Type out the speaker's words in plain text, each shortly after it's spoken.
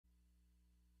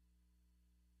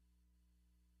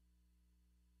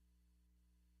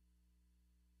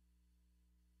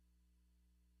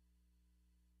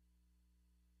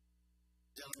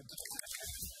Yeah,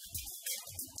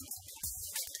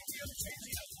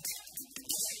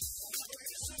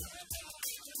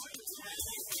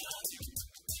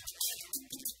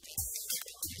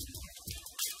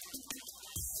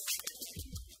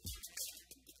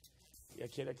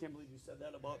 kid, I can't believe you said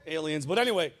that about aliens. But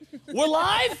anyway, we're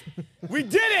live. We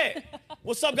did it.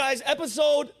 What's up, guys?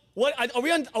 Episode what? Are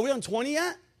we on 20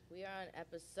 yet? We are on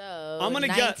episode I'm gonna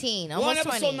 19. We're on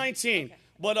episode 20. 19. Okay.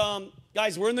 But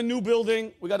guys, we're in the new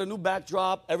building. We got a new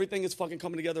backdrop. Everything is fucking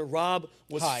coming together. Rob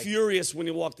was furious when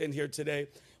he walked in here today.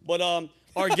 But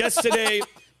our guest today,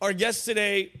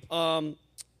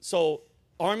 so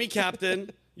Army captain,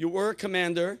 you were a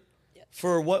commander.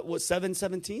 For what was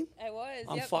 717? I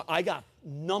was. I got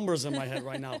numbers in my head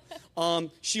right now.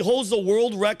 She holds the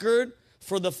world record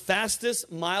for the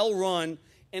fastest mile run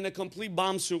in a complete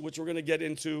bomb suit, which we're going to get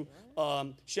into.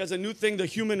 She has a new thing, the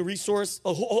human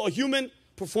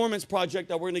performance project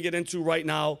that we're going to get into right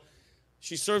now.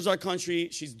 She serves our country.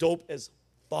 She's dope as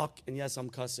fuck. And yes,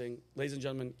 I'm cussing. Ladies and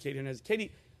gentlemen, Katie Hernandez.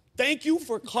 Katie, thank you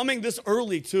for coming this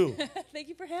early, too. Thank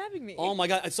you for having me. Oh, my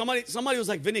God. Somebody was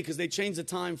like, Vinny, because they changed the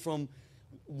time from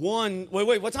 1.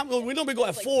 Wait, what time? We normally go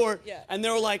at 4. Yeah. And they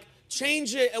were like,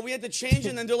 change it. And we had to change it.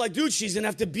 And then they're like, dude, she's going to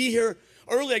have to be here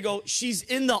early. I go, she's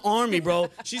in the Army, bro.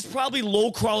 She's probably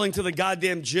low crawling to the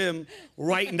goddamn gym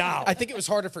right now. I think it was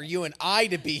harder for you and I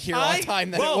to be here on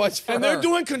time than it was for and her. they're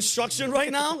doing construction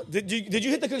right now. Did you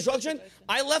hit the construction?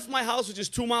 I left my house, which is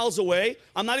 2 miles away.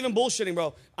 I'm not even bullshitting,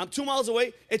 bro. I'm 2 miles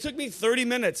away. It took me 30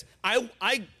 minutes. I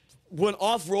went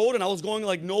off-road, and I was going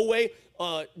like, no way,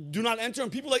 do not enter.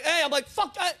 And people were like, hey, I'm like,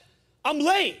 fuck that. I'm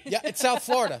late. Yeah, it's South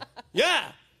Florida.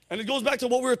 Yeah. And it goes back to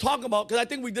what we were talking about, because I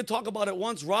think we did talk about it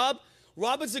once. Rob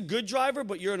is a good driver,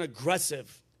 but you're an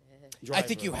aggressive driver. I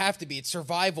think you have to be. It's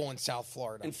survival in South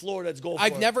Florida. In Florida, it's go for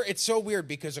it. It's so weird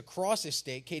because across this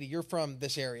state, Katie, you're from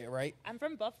this area, right? I'm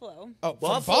from Buffalo. Oh, from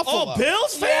Buffalo. Oh,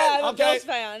 Bills fan? Yeah, I'm a okay. Bills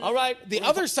fan. All right. The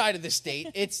other side of the state,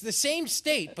 it's the same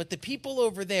state, but the people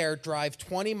over there drive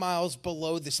 20 miles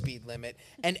below the speed limit,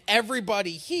 and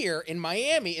everybody here in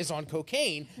Miami is on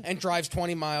cocaine and drives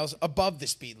 20 miles above the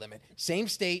speed limit. Same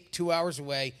state, 2 hours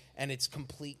away, and it's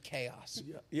complete chaos.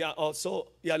 Yeah.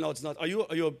 No, it's not. Are you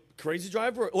a crazy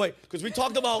driver? Wait, because we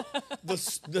talked about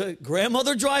the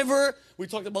grandmother driver. We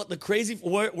talked about the crazy.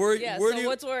 Where do you?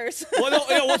 What's worse?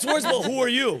 What's worse? But who are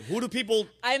you? Who do people?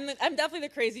 I'm definitely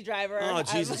the crazy driver. Oh,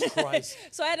 Jesus Christ!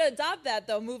 So I had to adopt that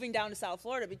though, moving down to South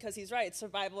Florida, because he's right. It's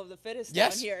survival of the fittest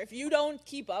down here. If you don't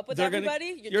keep up with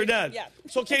everybody, you're dead. Yeah.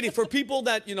 So Katie, for people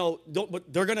that don't,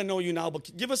 but they're gonna know you now.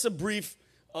 But give us a brief.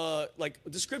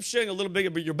 Description, a little bit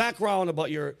about your background,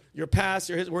 about your past,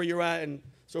 where you're at, and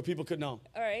so people could know.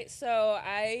 All right, so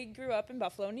I grew up in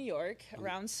Buffalo, New York,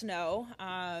 around snow,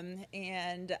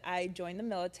 and I joined the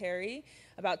military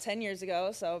about 10 years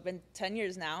ago, so I've been 10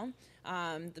 years now.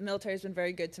 The military's been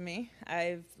very good to me.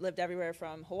 I've lived everywhere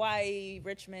from Hawaii,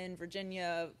 Richmond,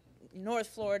 Virginia, North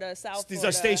Florida, South Florida. These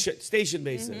are station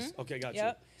bases. Mm-hmm. Okay, got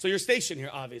you. So you're stationed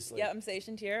here, obviously. Yeah, I'm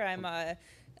stationed here. I'm a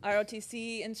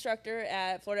ROTC instructor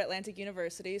at Florida Atlantic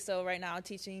University. So right now I'm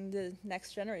teaching the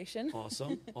next generation.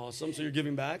 Awesome. So you're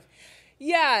giving back?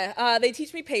 Yeah, they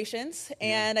teach me patience,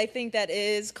 and I think that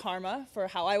is karma for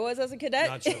how I was as a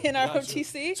cadet in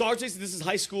ROTC. So ROTC, this is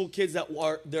high school kids that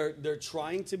they're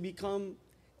trying to become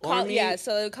Army? Yeah,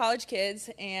 so college kids,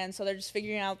 and so they're just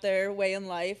figuring out their way in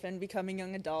life and becoming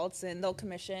young adults, and they'll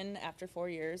commission after 4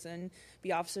 years and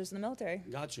be officers in the military.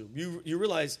 Got you. You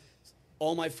realize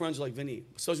all my friends are like, Vinny,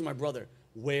 especially my brother,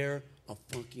 wear a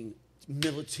fucking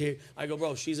military. I go,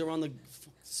 bro, she's around the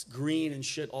green and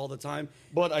shit all the time.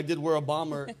 But I did wear a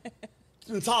bomber.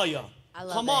 Natalia,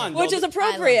 come on. Which is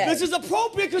appropriate. This is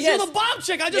appropriate because you're the bomb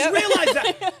chick. I just realized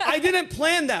that. I didn't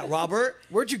plan that, Robert.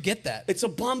 Where'd you get that? It's a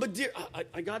bombardier.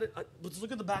 I got it. Let's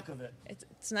look at the back of it.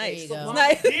 It's nice. It's a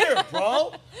bombardier,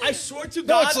 bro. I swear to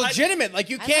God. No, it's legitimate. Like,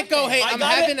 you can't go, hey, I'm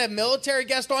having a military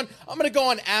guest on. I'm going to go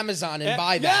on Amazon and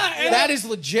buy that. Yeah, that is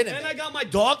legitimate. And I got my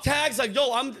dog tags. Like,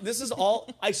 yo, this is all.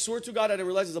 I swear to God, I didn't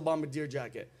realize it's a bombardier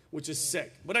jacket, which is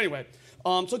sick. But anyway,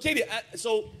 so Katie,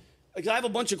 I have a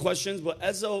bunch of questions, but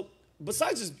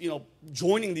besides just,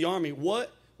 joining the Army,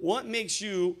 what makes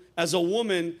you, as a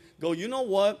woman, go, you know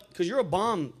what? Because you're a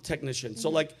bomb technician.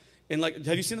 So,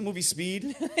 have you seen the movie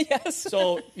Speed? Yes.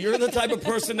 So you're the type of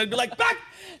person that'd be like, back,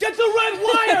 get the red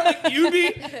wire. Like, you'd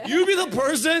be the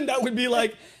person that would be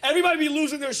like, everybody be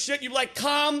losing their shit. You'd be like,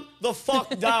 calm the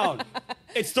fuck down.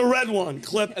 It's the red one,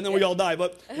 clip, and then we all die.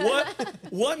 But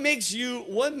what makes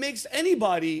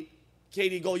anybody,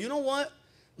 Katie, go, you know what?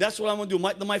 That's what I'm going to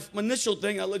do. My initial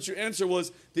thing, I'll let you answer,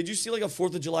 was, did you see like a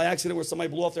 4th of July accident where somebody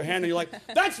blew off their hand and you're like,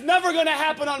 that's never going to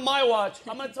happen on my watch.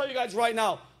 I'm going to tell you guys right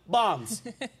now, bombs.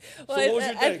 Well, So what was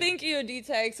your I thing? think EOD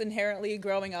techs inherently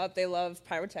growing up, they love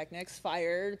pyrotechnics,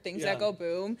 fire, things Yeah. that go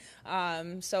boom.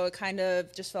 So it kind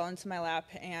of just fell into my lap.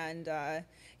 And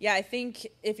yeah, I think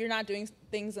if you're not doing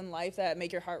things in life that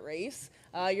make your heart race,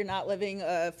 you're not living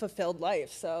a fulfilled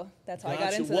life. So that's how I got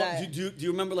Gotcha. into What, that. do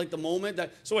you remember like the moment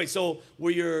that? So wait, so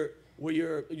you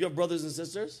have brothers and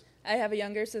sisters? I have a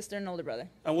younger sister and an older brother.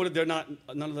 And what if they're not?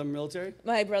 None of them military?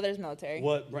 My brother's military.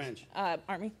 What branch?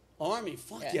 Army. Army.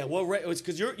 Fuck yeah. Yeah. What? It's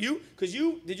because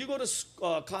you did you go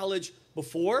to college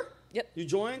before? Yep. You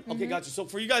joined? Okay, gotcha. So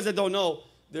for you guys that don't know,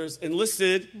 there's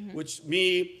enlisted, which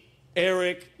me,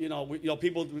 Eric,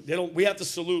 people we have to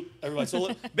salute everybody.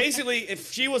 So basically,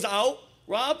 if she was out,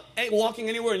 Rob ain't walking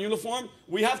anywhere in uniform,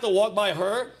 we have to walk by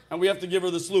her and we have to give her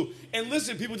the salute. And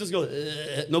listen, people just go,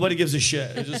 "Ugh." Nobody gives a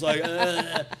shit. It's just like,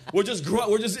 "Ugh." we're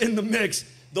just in the mix.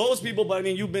 Those people, but I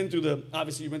mean, you've been through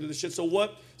the shit.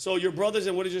 So your brothers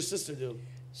and what does your sister do?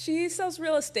 She sells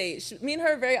real estate. Me and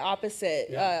her are very opposite.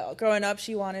 Yeah. Growing up,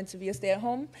 she wanted to be a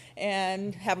stay-at-home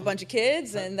and have a bunch of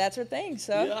kids, and that's her thing.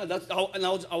 So Yeah,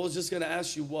 I was just gonna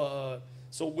ask you.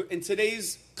 So in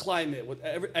today's climate, with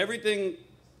everything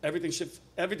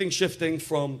shifting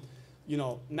from,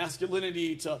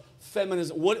 masculinity to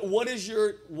feminism. What is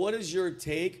your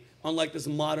take on like this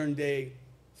modern day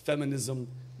feminism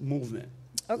movement?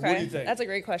 okay, What do you think? that's a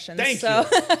great question. Thank so,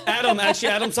 you. Adam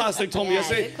Sosnick told me Yeah,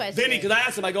 yesterday. good question. Vinny, because I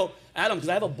asked him, I go, Adam, because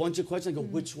I have a bunch of questions. I go,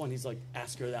 which one? He's like,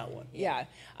 ask her that one. Yeah.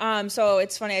 So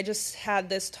it's funny. I just had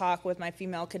this talk with my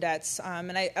female cadets,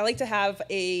 and I like to have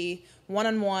a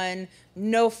one-on-one,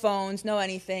 no phones, no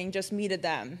anything, just meet at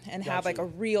them and have like Gotcha.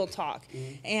 a real talk.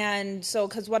 And so,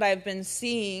 because what I've been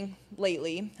seeing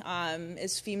lately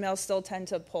is females still tend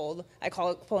to I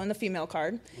call it pulling the female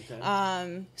card.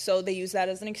 Okay. So they use that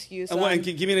as an excuse. And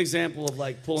give me an example of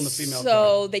like pulling the female So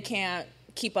card. they can't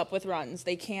keep up with runs.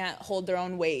 They can't hold their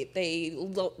own weight. They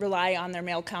rely on their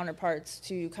male counterparts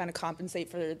to kind of compensate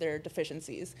for their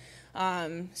deficiencies.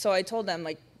 So I told them,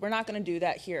 like, we're not going to do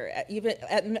that here.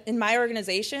 In my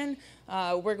organization,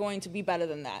 we're going to be better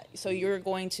than that. So you're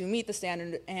going to meet the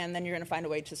standard, and then you're going to find a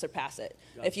way to surpass it.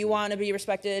 Gotcha. If you want to be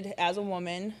respected as a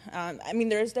woman,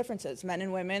 there's differences. Men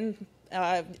and women,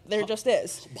 there just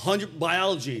is. 100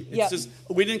 biology. It's Yep. just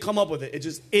we didn't come up with it. It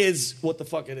just is what the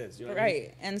fuck it is. You know what I mean?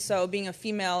 Right. And so being a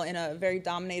female in a very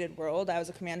dominated world, I was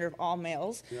a commander of all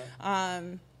males. Yeah.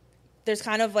 There's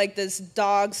kind of like this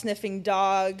dog sniffing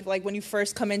dog, like when you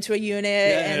first come into a unit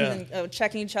and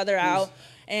checking each other out.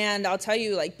 And I'll tell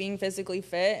you, like, being physically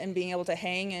fit and being able to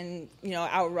hang and,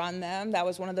 outrun them, that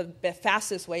was one of the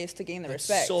fastest ways to gain the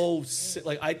respect.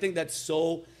 I think that's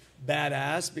so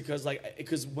badass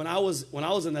because when I was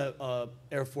in the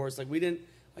Air Force,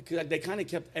 they kind of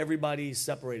kept everybody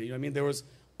separated. You know what I mean? There was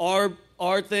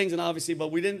our things, and obviously,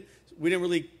 but we didn't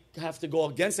really have to go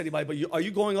against anybody. But are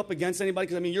you going up against anybody?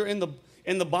 Because I mean, you're in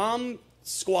the bomb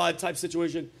squad type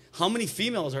situation. How many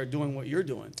females are doing what you're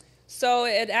doing? So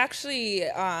it actually,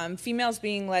 females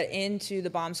being let into the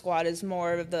bomb squad is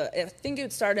more of I think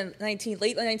it started in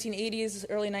late 1980s,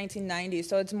 early 1990s.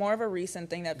 So it's more of a recent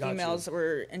thing that Gotcha. females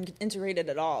were integrated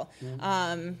at all.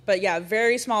 But yeah,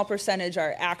 very small percentage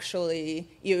are actually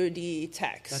EOD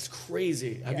techs. That's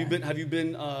crazy. Have Yeah. you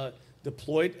been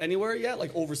deployed anywhere yet,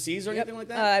 like overseas or anything like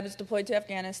that? I was deployed to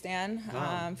Afghanistan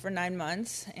Wow. for 9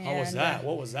 months. And, How was that?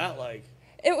 What was that like?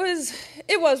 It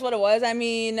was what it was. I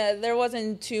mean, there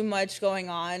wasn't too much going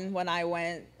on when I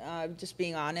went, just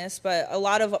being honest. But a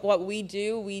lot of what we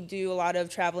do a lot of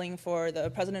traveling for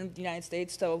the President of the United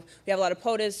States. So we have a lot of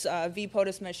POTUS,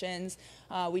 VPOTUS missions.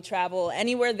 We travel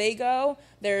anywhere they go.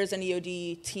 There's an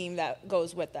EOD team that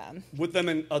goes with them. With them,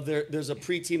 and there's a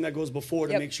pre-team that goes before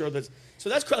to Yep. make sure that. So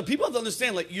that's people have to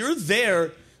understand. Like you're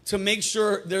there to make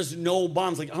sure there's no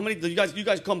bombs. Like how many? You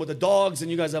guys come with the dogs, and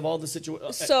you guys have all the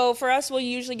situation. So for us, we'll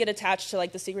usually get attached to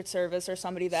like the Secret Service or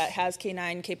somebody that has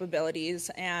K9 capabilities.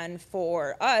 And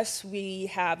for us, we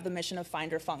have the mission of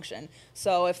find or function.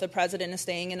 So if the president is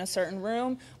staying in a certain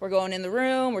room, we're going in the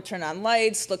room, we're turning on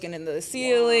lights, looking into the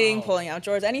ceiling, Wow. pulling out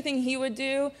drawers. Anything he would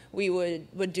do, we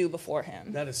would do before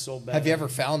him. That is so bad. Have you ever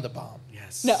found a bomb?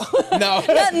 Yes. No. No.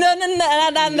 Not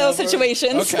in those Never.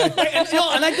 situations. Okay.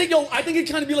 And I think it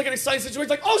kind of be like an exciting situation.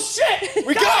 Like, oh shit,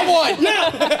 We got one.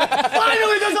 yeah,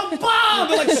 finally there's a bomb.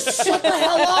 They're like, shut the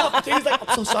hell up. He's like,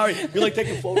 I'm so sorry. You're like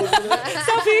taking photos of that.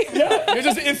 Selfie. Yeah, you're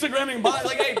just Instagramming bomb.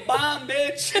 Like, hey, bomb,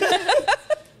 bitch.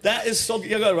 That is so.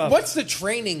 Yeah, go ahead, Rob. What's the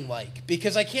training like?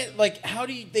 Because I can't, how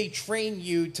do they train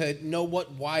you to know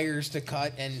what wires to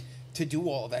cut and to do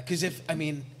all of that? Because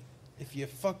if you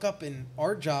fuck up in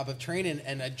our job of training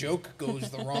and a joke goes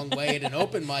the wrong way at an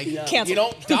open mic, Cancel. you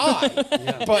don't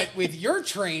die. But with your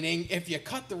training, if you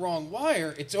cut the wrong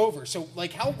wire, it's over. So,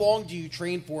 like, how long do you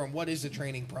train for, and what is the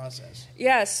training process?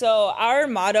 Yeah, so our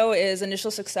motto is initial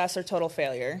success or total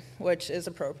failure, which is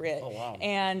appropriate. Oh, wow.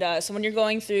 And so when you're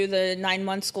going through the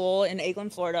 9-month school in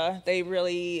Eglin, Florida, they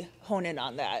really hone in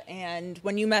on that. And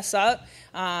when you mess up,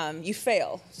 you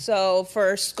fail. So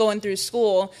first, going through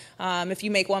school, if you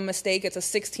make one mistake, it's a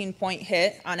 16-point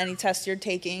hit on any test you're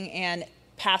taking, and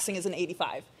passing is an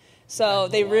 85. So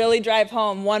they really drive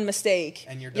home one mistake,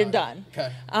 And you're done.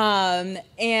 Okay.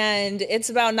 And it's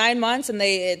about 9 months, and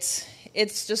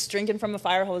it's just drinking from a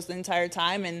fire hose the entire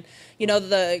time. And, you know,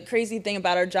 the crazy thing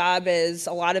about our job is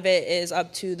a lot of it is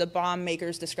up to the bomb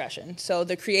maker's discretion. So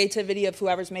the creativity of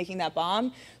whoever's making that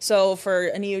bomb. So for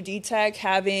an EOD tech,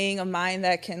 having a mind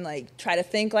that can, like, try to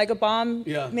think like a bomb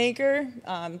maker,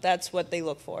 that's what they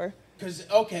look for.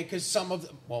 Because some of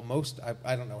them, well, most,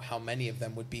 I don't know how many of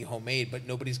them would be homemade, but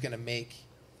nobody's going to make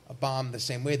a bomb the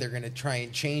same way. They're going to try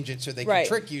and change it so they can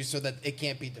trick you so that it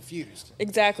can't be diffused.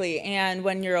 Exactly. And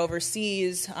when you're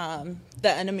overseas, the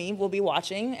enemy will be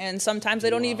watching, and sometimes they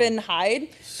don't even hide.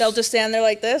 They'll just stand there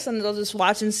like this, and they'll just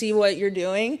watch and see what you're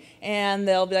doing, and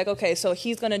they'll be like, okay, so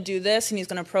he's going to do this, and he's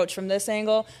going to approach from this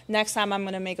angle. Next time I'm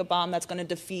going to make a bomb that's going to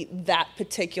defeat that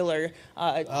particular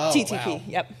TTP. Wow.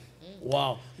 Yep.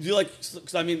 Wow. Do you like?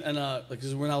 Because I mean, and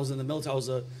because when I was in the military, I was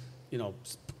a,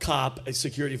 cop at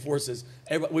security forces.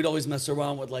 We'd always mess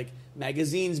around with like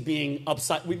magazines being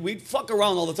upside. We'd fuck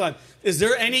around all the time. Is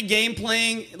there any game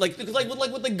playing like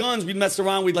with the guns? We'd mess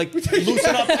around. We'd like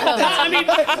loosen up. I mean,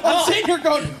 I'm sitting here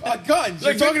going, guns.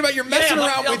 You're talking about you're messing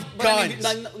around with guns.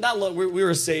 I mean, not we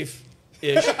were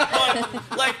safe-ish.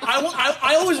 But like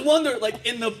I always wonder, like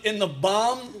in the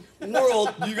bomb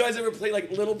world, do you guys ever play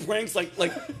like little pranks, like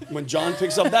when John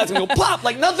picks up that, it's gonna go pop,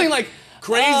 like nothing like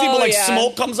crazy, but like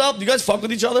smoke comes up. Do you guys fuck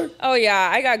with each other? Oh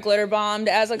yeah, I got glitter bombed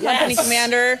as a company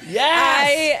commander.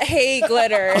 Yes. I hate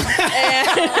glitter. And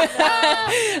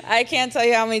I can't tell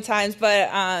you how many times, but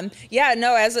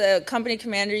as a company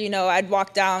commander, I'd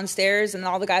walk downstairs and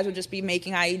all the guys would just be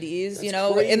making IEDs,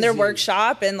 in their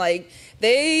workshop, and like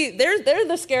they're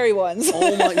the scary ones.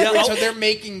 Oh my, yeah. So they're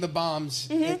making the bombs.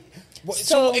 Mm-hmm.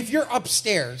 So if you're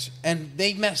upstairs and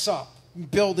they mess up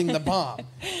building the bomb,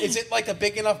 is it like a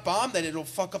big enough bomb that it'll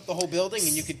fuck up the whole building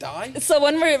and you could die? So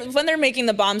when they're making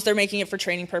the bombs, they're making it for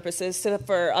training purposes,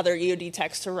 for other EOD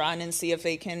techs to run and see if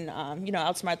they can,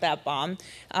 outsmart that bomb.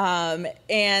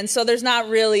 And so there's not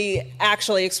really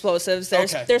actually explosives.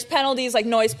 There's penalties, like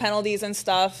noise penalties and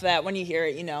stuff that when you hear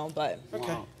it, but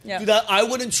yeah. Dude, I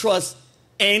wouldn't trust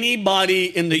anybody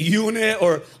in the unit,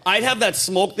 or I'd have that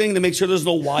smoke thing to make sure there's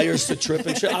no wires to trip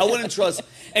and shit. I wouldn't trust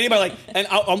anybody. And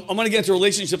I'm going to get into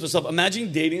relationships and stuff.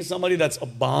 Imagine dating somebody that's a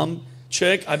bomb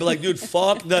chick. I'd be like, dude,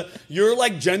 fuck your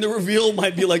like gender reveal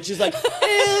might be like, she's like,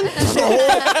 and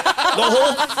the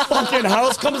whole fucking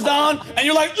house comes down, and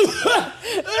you're like,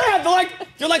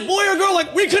 they're like, boy or girl,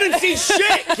 like, we couldn't see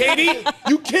shit, Katie.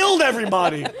 You killed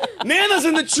everybody. Nana's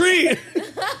in the tree.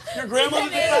 Your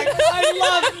grandmother's like, I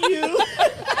love you.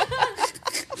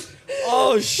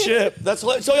 Oh shit, that's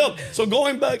hilarious. So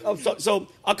going back. So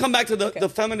I'll come back to the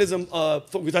feminism.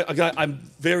 I'm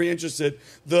very interested.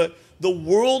 The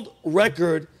world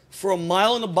record for a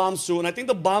mile in a bomb suit, and I think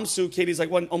the bomb suit, Katie's like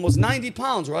almost 90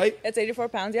 pounds, right? It's 84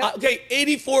 pounds. Yeah. Okay,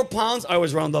 84 pounds. I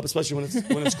always round up, especially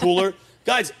when it's cooler.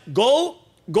 Guys, go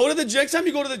to the gym. Next time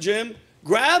you go to the gym,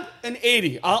 grab an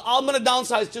 80. I'm gonna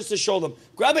downsize just to show them.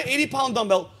 Grab an 80-pound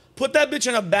dumbbell, put that bitch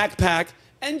in a backpack,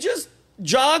 and just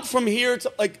jog from here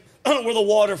to like where the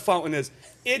water fountain is.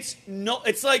 It's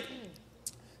like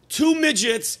 2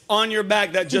 midgets on your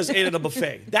back that just ate at a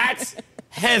buffet. That's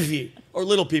heavy. Or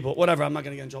little people, whatever. I'm not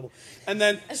gonna get in trouble. And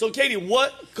then, so Katie,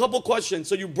 couple questions.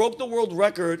 So you broke the world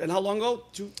record, and how long ago?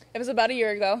 It was about a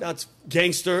year ago. That's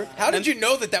gangster. How did you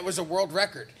know that was a world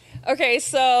record? Okay,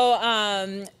 so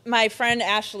my friend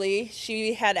Ashley,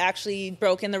 she had actually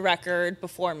broken the record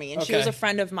before me, and she was a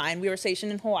friend of mine. We were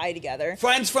stationed in Hawaii together.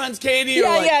 Friends, Katie?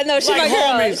 No, she's my girl.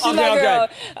 Homies. She's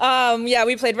my girl.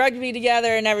 We played rugby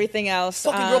together and everything else.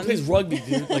 Fucking girl plays rugby,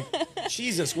 dude. Like,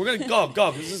 Jesus, we're gonna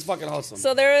go. This is fucking awesome.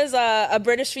 So there was a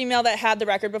British female that had the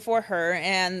record before her,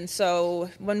 and so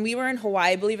when we were in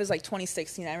Hawaii, I believe it was like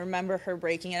 2016, I remember her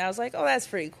breaking it. I was like, oh, that's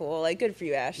pretty cool. Like, good for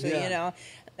you, Ashley,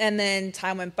 And then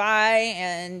time went by,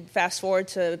 and fast forward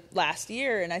to last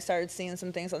year, and I started seeing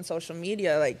some things on social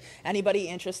media, like anybody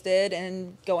interested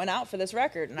in going out for this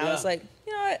record. And I was like,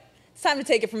 you know what? it's time to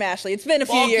take it from Ashley. It's been a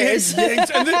few Fucking years.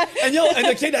 yanks. And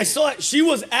the kid I saw it, she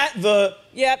was at the.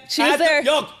 Yep, she was there.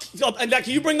 And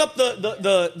can you bring up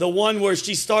the one where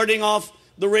she's starting off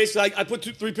the race? I put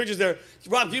 3 pictures there.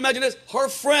 Rob, can you imagine this? Her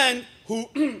friend who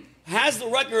has the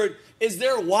record is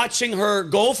there watching her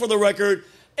go for the record.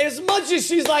 As much as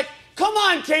she's like, come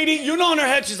on, Katie, you know in her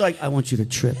head, she's like, I want you to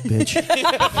trip, bitch.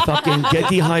 Fucking get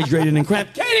dehydrated and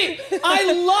cramp. Katie,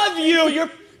 I love you.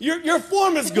 Your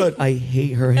form is good. I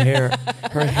hate her hair.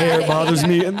 Her hair bothers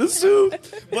me in the suit.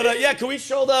 But yeah, can we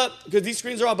show because these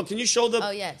screens are off, but can you show the...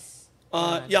 Oh, yes.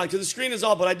 Yeah, because the screen is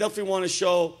off, but I definitely want to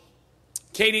show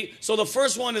Katie. So the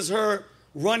first one is her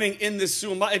running in this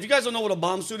suit. If you guys don't know what a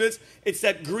bomb suit is, it's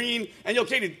that green. And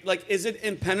Katie, like, is it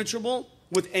impenetrable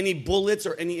with any bullets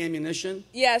or any ammunition?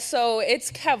 Yeah, so it's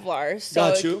Kevlar. So,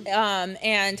 Got you.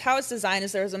 And how it's designed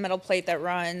is there's a metal plate that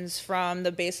runs from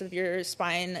the base of your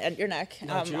spine at your neck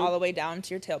all the way down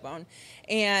to your tailbone.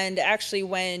 And actually,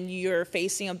 when you're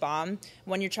facing a bomb,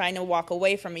 when you're trying to walk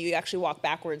away from it, you actually walk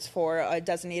backwards for a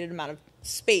designated amount of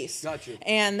space. Got you.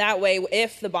 And that way,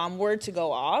 if the bomb were to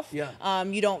go off,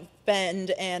 you don't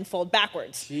bend and fold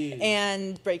backwards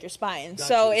and break your spine. Got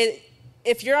so you.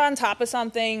 if you're on top of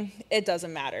something, it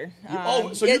doesn't matter.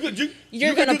 So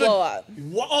you're going to blow up.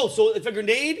 Oh, so if a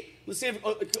grenade, let's say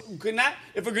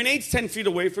if a grenade's 10 feet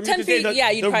away from you, 10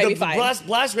 feet, you'd probably be fine.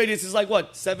 Blast radius is like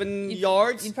what, 7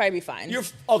 yards? You'd probably be fine.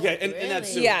 Okay, in that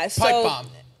suit. Yeah, so Pipe bomb.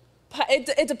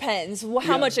 It depends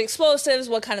how much explosives,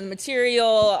 what kind of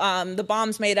material the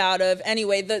bomb's made out of.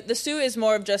 Anyway, the suit is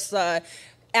more of just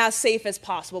as safe as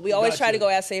possible. We always try to go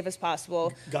as safe as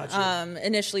possible. Gotcha.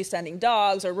 Initially sending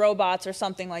dogs or robots or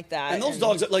something like that. And those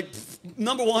dogs, like,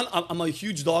 number one, I'm a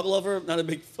huge dog lover, not a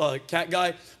big cat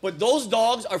guy, but those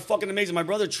dogs are fucking amazing. My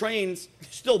brother trains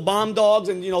still bomb dogs,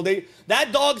 and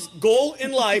that dog's goal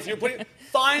in life,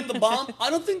 find the bomb. I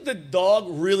don't think the dog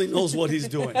really knows what he's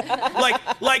doing.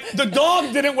 Like the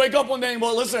dog didn't wake up one day and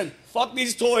go, listen, fuck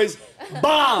these toys,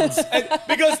 bombs.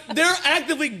 Because they're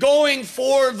actively going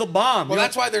for the bomb. Well,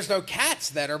 that's why there's no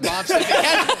cats that are bomb sniffing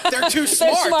cats. They're too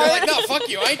smart. They're like, no, fuck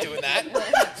you, I ain't doing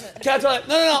that. Cats are like,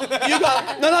 no, you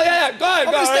go. No, yeah, go ahead.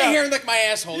 I'm going to stay here and lick my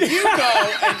asshole. You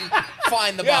go and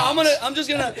find the bombs.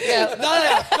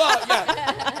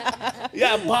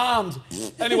 Yeah, bombed.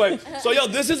 Anyway, so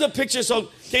this is a picture. So,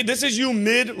 okay, this is you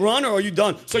mid-run, or are you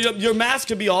done? So your mask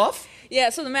could be off? Yeah,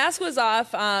 so the mask was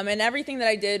off, and everything that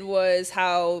I did was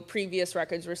how previous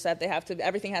records were set.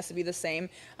 Everything has to be the same.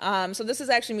 So this is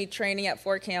actually me training at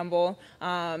Fort Campbell.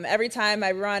 Every time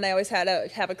I run, I always had to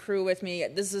have a crew with me.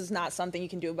 This is not something you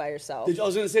can do by yourself. I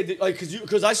was going to say,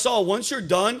 because I saw once you're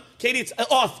done, Katie, it's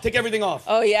off. Take everything off.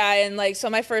 Oh, yeah, and so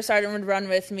my first sergeant would run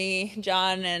with me,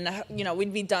 John, and,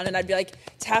 we'd be done, and I'd be,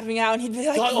 tapping out, and he'd be,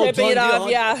 ripping it off.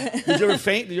 Yeah. Did you ever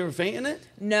faint? Did you ever faint in it?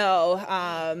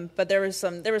 No, but there were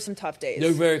some tough days.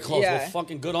 They're very close. Yeah. Well,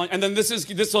 fucking good on. And then this is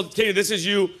Katie. This is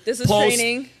you. This is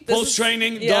training. Post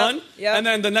training done. Yeah. And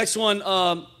then the next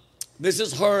one. This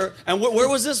is her. And where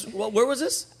was this? Where was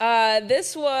this?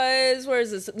 This was, where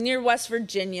is this? Near West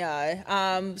Virginia.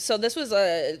 So this was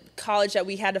a college that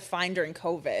we had to find during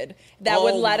COVID that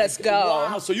would let us go.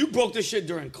 Wow. So you broke this shit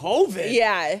during COVID.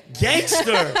 Yeah.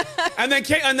 Gangster. and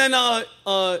then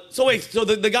so wait. So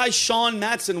the guy Sean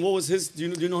Matson. What was his? Do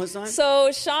you know his name?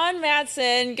 So Sean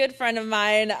Matson, good friend of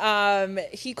mine.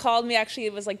 He called me. Actually,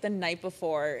 it was the night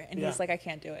before, and he's like, I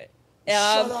can't do it.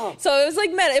 Shut up. So it was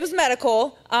it was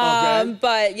medical. Okay.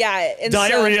 But yeah. And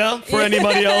diarrhea for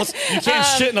anybody else. You can't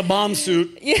shit in a bomb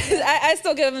suit. Yeah, I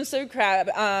still give him some crap.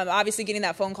 Obviously getting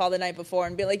that phone call the night before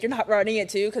and be like, you're not running it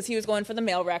too, because he was going for the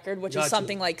male record, which is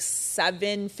something like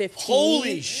 7:15.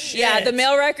 Holy shit. Yeah, the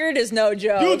male record is no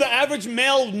joke. Dude, the average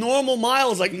male normal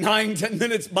mile is 9-10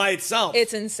 minutes by itself.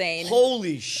 It's insane.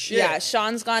 Holy shit. Yeah,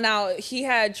 Sean's gone out. He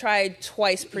had tried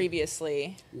twice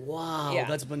previously. Wow, Yeah.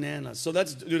 that's bananas. So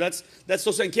that's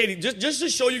so saying. Katie, just to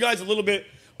show you guys a little bit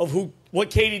of what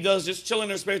Katie does, just chilling in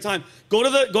her spare time. Go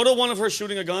to one of her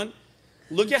shooting a gun.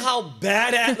 Look at how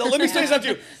badass. Let me say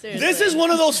something to you. Seriously. This is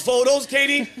one of those photos,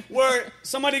 Katie, where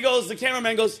somebody goes, the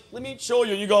cameraman goes, let me show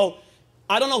you. You go,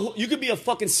 I don't know, you could be a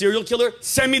fucking serial killer.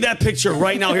 Send me that picture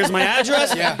right now. Here's my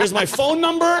address. Here's my phone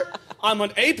number. I'm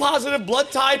an A positive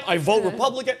blood type. I vote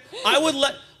Republican.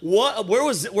 Where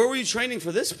were you training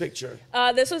for this picture?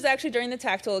 This was actually during the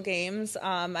tactile games.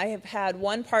 I have had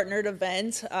one partnered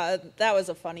event. That was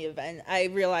a funny event. I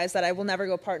realized that I will never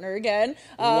go partner again.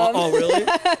 Oh, really?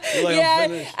 Like,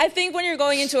 yeah, I think when you're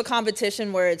going into a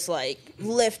competition where it's like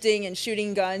lifting and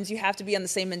shooting guns, you have to be on the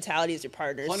same mentality as your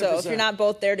partner. 100%. So if you're not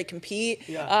both there to compete,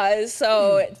 Yeah.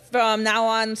 so from now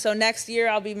on, so next year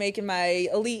I'll be making my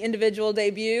elite individual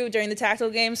debut during the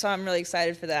tactile games. So I'm really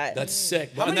excited for that. That's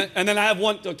sick. And then I have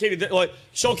one. Katie, like,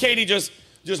 show Katie just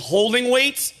holding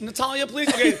weights. Natalia, please.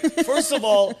 Okay, first of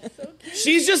all,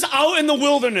 she's just out in the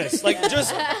wilderness. Like, like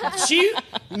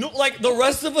the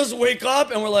rest of us wake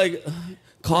up and we're like,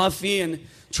 coffee and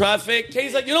traffic.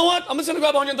 Katie's like, you know what? I'm just gonna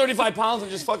grab 135 pounds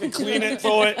and just fucking clean it,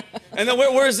 throw it. And then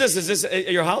where is this? Is this at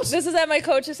your house? This is at my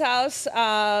coach's house.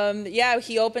 Yeah,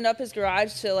 he opened up his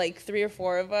garage to like 3 or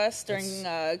 4 of us during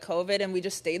COVID, and we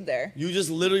just stayed there. You just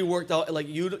literally worked out. Like,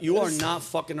 you are not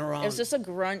fucking around. It was just a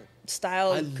grunt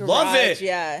style I garage. love it.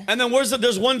 Yeah. And then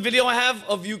there's one video I have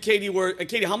of you, Katie, where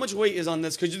Katie, how much weight is on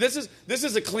this? Because this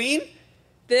is a clean.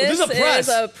 This is a press.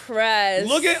 is a press.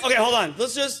 Look at. Okay, hold on.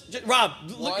 Let's just Rob.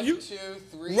 Look, 1, 2,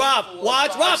 3, Rob, 4,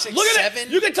 watch. 5, Rob, 6, look at 7. it.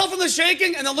 You can tell from the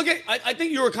shaking, and then look at. I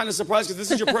think you were kind of surprised because this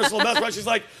is your personal best, right? She's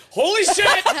like, "Holy shit,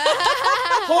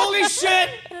 holy shit!"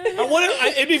 And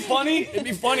it'd be funny. It'd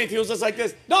be funny if he was just like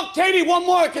this. No, Katie, one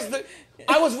more, because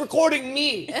I was recording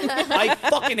me. I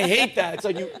fucking hate that. It's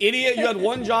like, you idiot. You had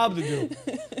one job to do.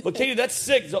 But Katie, that's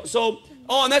sick. So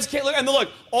and that's Katie. And look,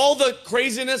 all the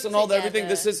craziness and all the everything.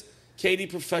 This is Katie,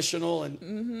 professional, and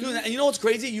doing that. And you know what's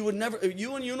crazy? You would never, if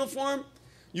you in uniform,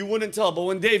 you wouldn't tell. But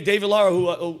when Dave Lara,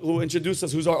 who introduced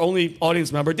us, who's our only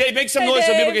audience member, Dave, make some noise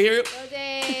so people can hear you. Go,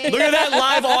 Dave. Look at that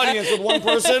live audience with one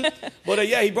person. But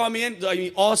yeah, he brought me in. I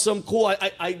mean, awesome, cool.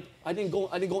 I didn't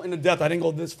go into depth. I didn't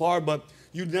go this far, but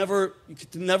you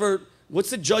could never. What's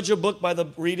the judge a book by the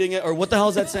reading it, or what the hell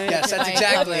is that saying? Yes, that's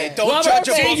exactly it. Don't Robert, judge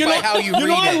a see, book by how you read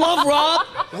I it. love Rob.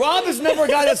 Rob is never a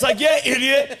guy that's like, yeah,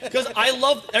 idiot. Because I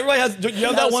love, everybody has, you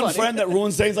have that one friend that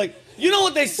ruins things like, you know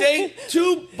what they say?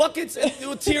 2 buckets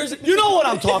with tears. You know what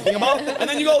I'm talking about. And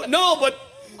then you go, no, but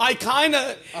I kind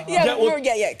of. Yeah, got we're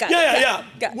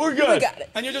good. We got it.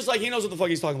 And you're just like, he knows what the fuck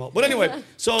he's talking about. But anyway,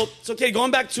 so okay,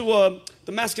 going back to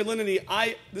the masculinity,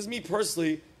 this is me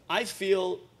personally, I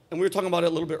feel, and we were talking about it a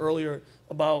little bit earlier,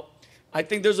 about, I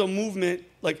think there's a movement,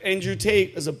 like Andrew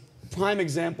Tate is a prime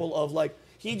example of, like,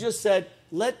 he just said,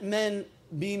 let men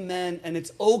be men, and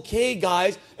it's okay,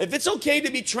 guys. If it's okay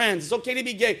to be trans, it's okay to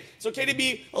be gay, it's okay to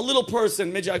be a little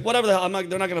person, midget, whatever the hell,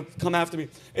 they're not going to come after me.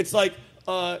 It's like,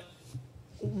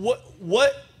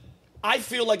 what I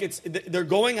feel like they're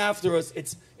going after us.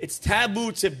 It's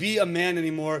taboo to be a man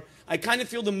anymore. I kind of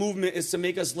feel the movement is to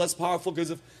make us less powerful,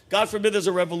 because if, God forbid, there's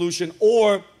a revolution,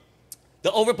 or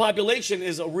the overpopulation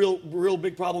is a real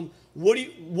big problem. What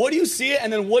do you see it,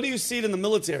 and then what do you see it in the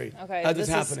military as it's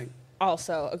happening?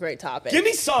 Also a great topic. Give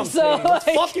me something. So, Let's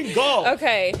fucking go.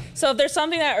 Okay, so if there's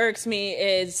something that irks me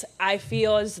is I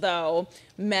feel as though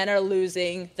men are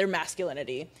losing their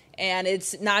masculinity. And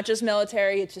it's not just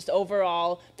military, it's just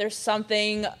overall. There's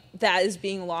something that is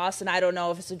being lost, and I don't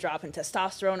know if it's a drop in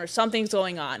testosterone or something's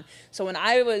going on. So when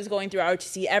I was going through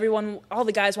ROTC, all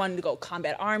the guys wanted to go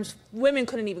combat arms. Women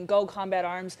couldn't even go combat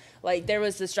arms. Like, there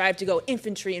was this drive to go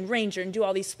infantry and ranger and do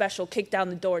all these special kick down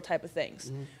the door type of things.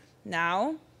 Mm-hmm.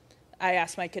 Now, I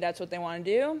ask my cadets what they want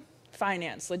to do.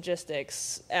 Finance,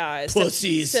 logistics,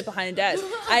 sit behind a desk.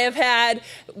 I have had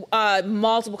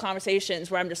multiple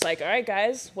conversations where I'm just like, all right,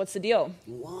 guys, what's the deal?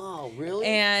 Wow, really?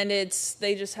 And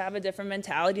they just have a different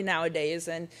mentality nowadays.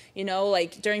 And,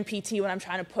 like during PT when I'm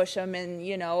trying to push them and,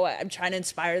 I'm trying to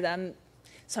inspire them,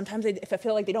 sometimes if I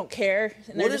feel like they don't care.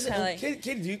 And what they're is just it?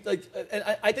 Katie, do you, like,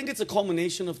 I think it's a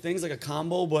culmination of things, like a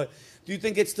combo, but do you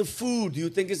think it's the food? Do you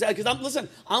think it's that? Because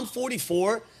I'm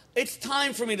 44. It's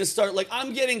time for me to start. Like,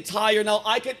 I'm getting tired now.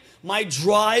 My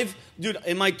drive, dude,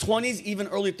 in my 20s, even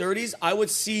early 30s, I would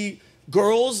see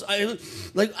girls, I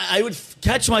would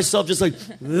catch myself just like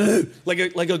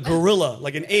a gorilla,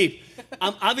 like an ape.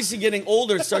 I'm obviously getting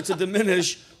older, it starts to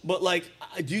diminish, but like,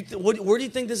 where do you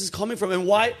think this is coming from, and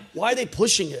why are they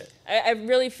pushing it? I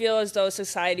really feel as though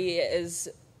society is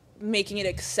making it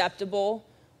acceptable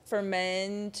for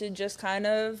men to just kind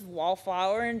of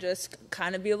wallflower and just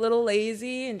kind of be a little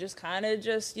lazy and just kind of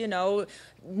just,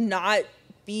 not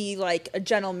be like a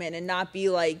gentleman and not be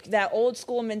like that old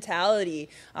school mentality.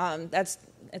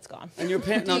 It's gone. And your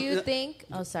parents. Do you think?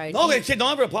 Oh, sorry. No, kid,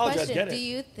 don't ever apologize. Question, Get it. do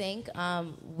you think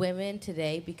women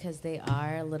today, because they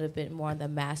are a little bit more on the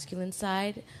masculine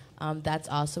side, that's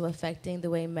also affecting the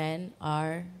way men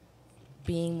are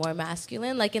being more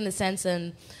masculine? Like in the sense,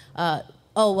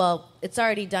 oh, well, it's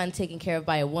already done, taken care of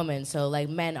by a woman, so like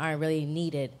men aren't really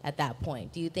needed at that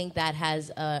point. Do you think that has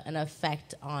an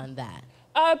effect on that?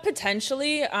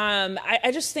 Potentially.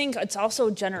 I just think it's also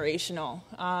generational.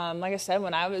 Like I said,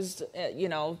 when I was,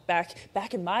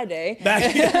 back in my day.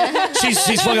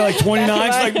 She's fucking like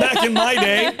 29. She's like, back in my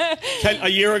day, a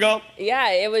year ago. Yeah,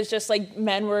 it was just like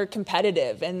men were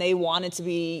competitive and they wanted to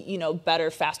be, better,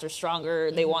 faster,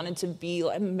 stronger. They wanted to be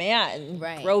like, man,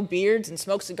 grow beards and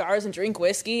smoke cigars and drink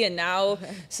whiskey. And now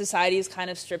society is kind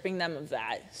of stripping them of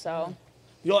that. So,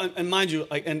 and mind you,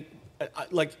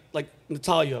 like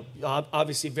Natalia,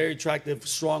 obviously very attractive,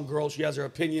 strong girl. She has her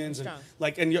opinions and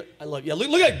look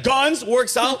at guns,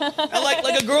 works out. And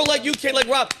like a girl like you, Kate, like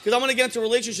Rob, because I want to get into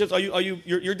relationships.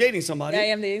 You're dating somebody? Yeah, I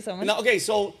am dating someone. Now, okay,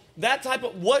 so that type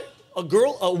of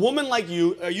a woman like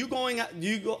you, are you going? Do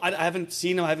you go? I haven't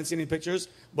seen him. I haven't seen any pictures.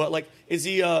 But like, is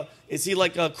he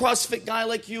like a CrossFit guy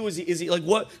like you? Is he like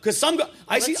what? Because some guy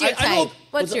I know.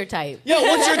 What's your type? Yeah,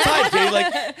 what's your type, Katie?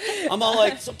 Like, I'm all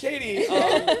like, so Katie.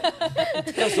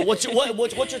 So what's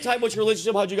your type? What's your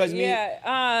relationship? How'd you guys meet?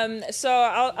 Yeah. So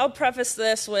I'll preface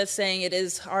this with saying it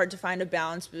is hard to find a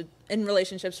balance in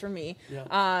relationships for me.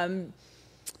 Yeah.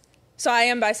 So I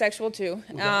am bisexual too.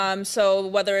 Okay. So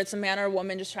whether it's a man or a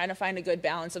woman, just trying to find a good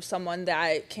balance of someone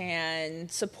that can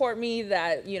support me,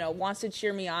 that wants to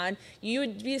cheer me on. You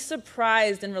would be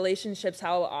surprised in relationships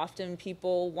how often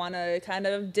people want to kind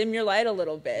of dim your light a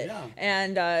little bit,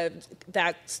 and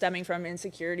that stemming from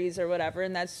insecurities or whatever.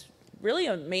 And that's really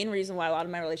a main reason why a lot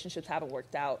of my relationships haven't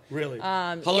worked out. Really?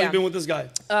 How long have you been with this guy?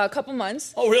 A couple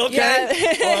months. Oh, really?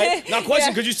 Okay. Yeah. All right. Now,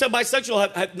 question, because you said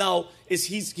bisexual. Now, is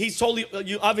he's totally,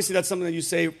 obviously that's something that you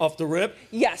say off the rip?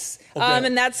 Yes. Okay.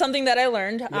 And that's something that I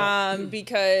learned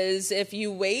because if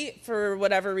you wait for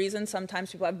whatever reason,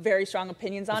 sometimes people have very strong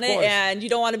opinions on it, and you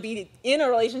don't want to be in a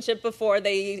relationship before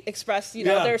they express,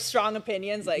 their strong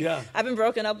opinions. Like, I've been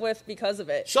broken up with because of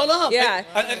it. Shut up. Yeah.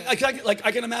 I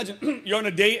can imagine you're on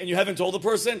a date and you haven't told the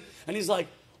person, and he's like,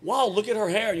 wow, look at her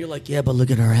hair. And you're like, yeah, but look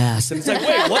at her ass. And it's like,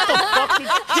 wait, what the fuck?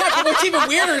 Yeah, but what's even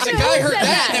weirder is a guy heard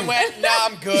that and then went, nah,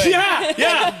 I'm good.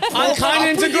 Yeah. I'm kind of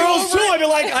into girls, too. I'd be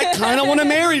like, I kind of want to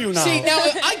marry you now. See, now,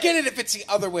 I get it if it's the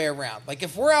other way around. Like,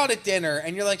 if we're out at dinner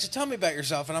and you're like, so tell me about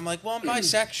yourself. And I'm like, well, I'm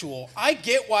bisexual. I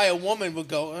get why a woman would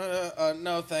go,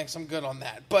 no, thanks, I'm good on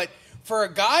that. But for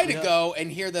a guy to go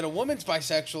and hear that a woman's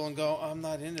bisexual and go, I'm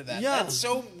not into that. Yeah. That's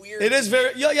so weird. It is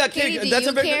very, Katie, do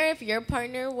you care if your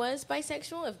partner was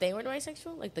bisexual, if they were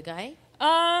bisexual, like the guy?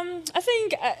 I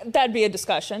think that'd be a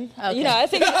discussion. Okay. I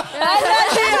think.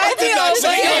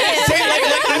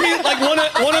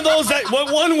 One of those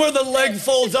one where the leg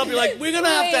folds up. You're like, we're gonna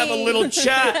have a little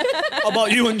chat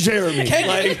about you and Jeremy.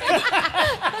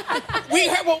 We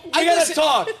gotta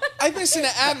talk. I listened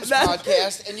to Adam's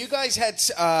podcast, and you guys had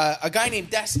a guy named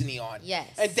Destiny on. Yes.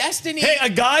 And Destiny. Hey, a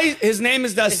guy. His name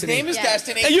is Destiny. His name is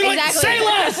Destiny. And you're like, say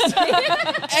less.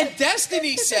 And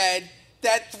Destiny said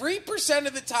that 3%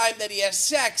 of the time that he has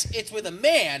sex, it's with a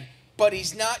man, but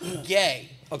he's not gay.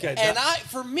 Okay. And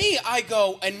for me, I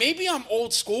go, and maybe I'm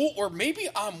old school, or maybe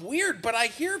I'm weird, but I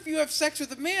hear if you have sex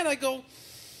with a man, I go,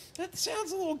 that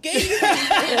sounds a little gay to me.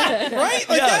 Right?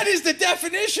 Like, that is the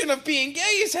definition of being gay,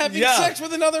 is having sex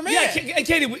with another man. Yeah, and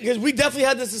Katie, because we definitely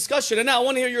had this discussion, and now I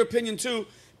want to hear your opinion, too.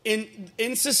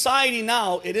 In society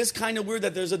now, it is kind of weird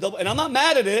that there's a double, and I'm not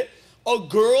mad at it. A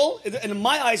girl, and in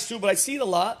my eyes too, but I see it a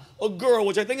lot, a girl,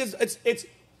 which I think is, it's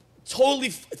totally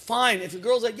fine. If a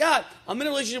girl's like, yeah, I'm in a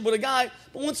relationship with a guy,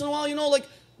 but once in a while, like,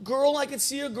 girl, I can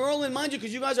see a girl, and mind you,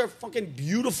 because you guys are fucking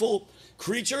beautiful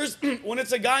creatures, when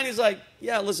it's a guy and he's like,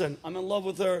 yeah, listen, I'm in love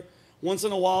with her, once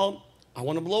in a while, I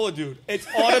want to blow a dude. It's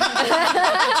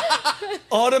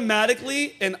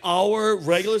automatically in our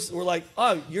regulars, we're like,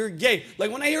 oh, you're gay. Like,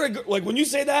 when I hear like, when you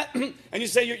say that, and you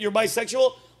say you're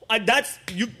bisexual,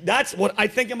 that's what I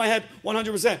think in my head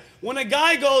 100%. When a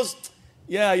guy goes,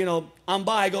 yeah, I'm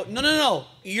bi, I go, no,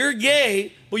 you're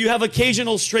gay, but you have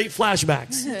occasional straight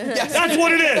flashbacks. That's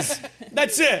what it is.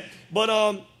 That's it. But,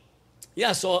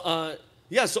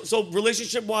 so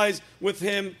relationship-wise with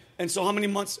him, and so how many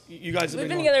months you guys have We've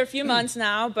been on? together a few months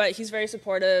now, but he's very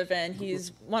supportive, and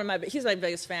he's my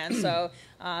biggest fan, so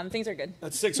things are good.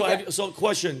 That's sick. So,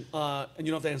 question, and you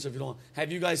don't have to answer if you don't.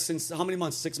 Have you guys since, how many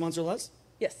months? 6 months or less?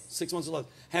 Yes. 6 months or less.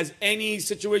 Has any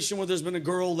situation where there's been a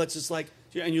girl that's just like,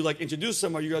 and you like introduce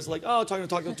them, or you guys like, oh, talking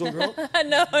to a girl?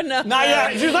 No. Not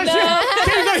yet. She's like,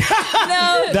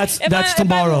 no. That's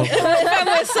tomorrow. If I'm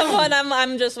with someone,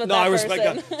 I'm just with that person. No, I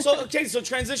respect that. So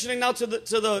transitioning now to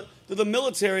the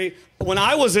military. When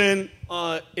I was in,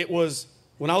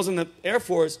 when I was in the Air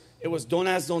Force, it was don't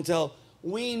ask, don't tell.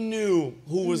 we knew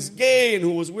who was gay and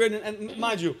who was weird. And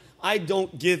mind you, I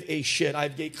don't give a shit. I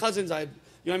have gay cousins. You know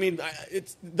what I mean?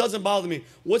 It doesn't bother me.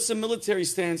 What's the military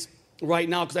stance right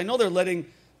now? Because I know they're letting,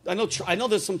 I know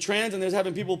there's some trans and there's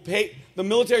having people pay, the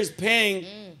military's paying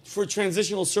for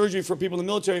transitional surgery for people in the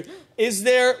military. Is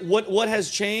there, what has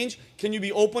changed? Can you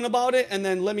be open about it? And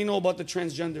then let me know about the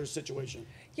transgender situation.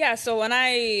 Yeah, so when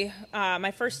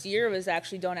my first year was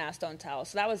actually Don't Ask, Don't Tell.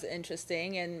 So that was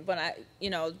interesting. And when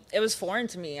it was foreign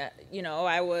to me.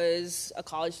 I was a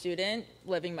college student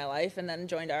living my life and then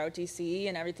joined ROTC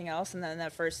and everything else. And then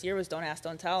that first year was Don't Ask,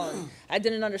 Don't Tell. And I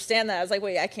didn't understand that. I was like,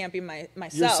 wait, I can't be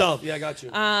myself. Yourself, yeah, I got you.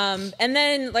 And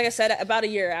then, like I said, about a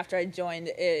year after I joined,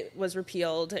 it was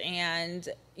repealed. And,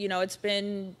 it's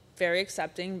been very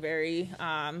accepting, very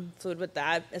fluid with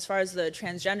that. As far as the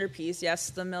transgender piece, yes,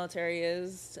 the military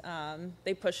is,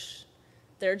 they push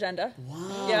their agenda.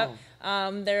 Wow.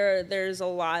 Yep. There's a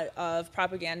lot of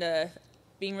propaganda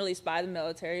being released by the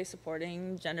military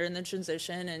supporting gender in the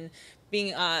transition and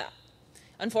being,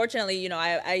 unfortunately,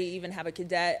 I even have a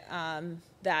cadet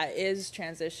that is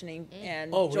transitioning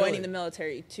and joining the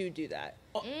military to do that.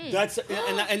 That's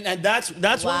and that's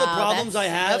one of the problems I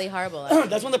have. Really horrible.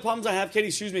 That's one of the problems I have, Katie.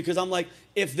 Excuse me, because I'm like,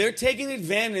 if they're taking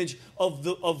advantage of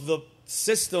the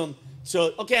system,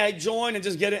 so okay, I join and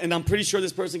just get it, and I'm pretty sure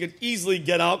this person could easily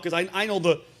get out because I know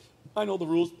the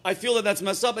rules. I feel that that's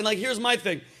messed up. And like, here's my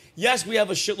thing. Yes, we have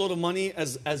a shitload of money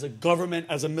as a government,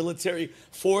 as a military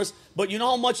force, but you know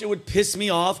how much it would piss me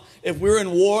off if we were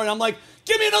in war and I'm like,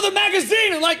 give me another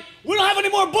magazine, and like, we don't have any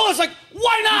more bullets. Like,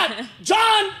 why not?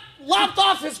 John lopped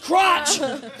off his crotch.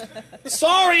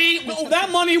 Sorry, that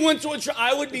money went to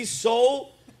I would be so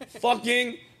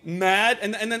fucking mad.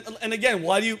 And again,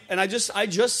 why do you? And I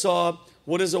just saw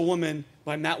What Is a Woman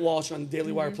by Matt Walsh on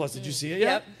Daily Wire Plus. Did you see it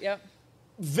yet? Yep.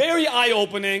 Very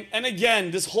eye-opening. And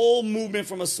again, this whole movement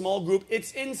from a small group,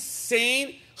 it's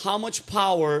insane how much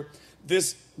power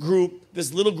this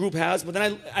little group has. But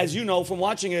then, as you know from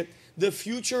watching it, the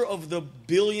future of the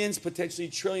billions, potentially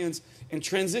trillions, and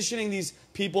transitioning these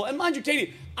people. And mind you,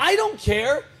 Katie, I don't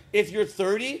care if you're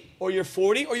 30 or you're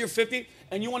 40 or you're 50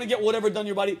 and you want to get whatever done to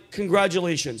your body.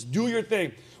 Congratulations. Do your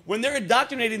thing. When they're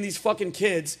indoctrinating these fucking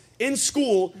kids in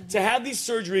school to have these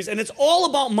surgeries, and it's all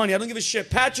about money. I don't give a shit.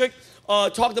 Patrick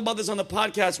talked about this on the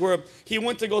podcast where he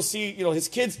went to go see, his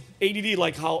kids ADD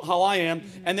like how I am,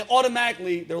 and they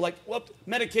automatically, they're like, well,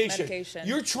 medication.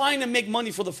 You're trying to make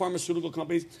money for the pharmaceutical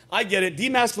companies. I get it.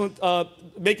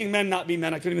 Making men not be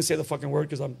men. I couldn't even say the fucking word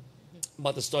because I'm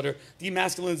about to stutter.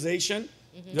 Demasculinization.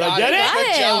 Did I get it?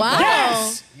 Good job. Wow.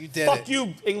 Yes! You did Fuck it.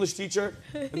 you, English teacher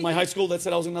in my high school that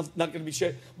said I was not going to be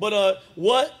shit. But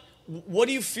what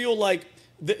do you feel like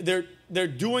they're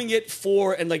doing it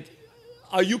for, and like,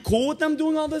 are you cool with them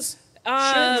doing all this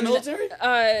shit in the military?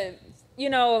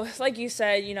 Like you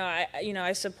said,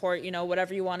 I support,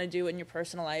 whatever you want to do in your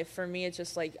personal life. For me, it's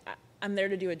just like, I'm there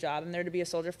to do a job. I'm there to be a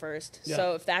soldier first. Yeah.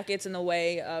 So if that gets in the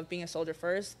way of being a soldier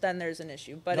first, then there's an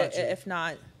issue. But if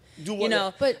not,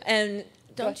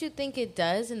 don't you think it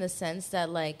does in the sense that,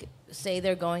 like, say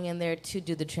they're going in there to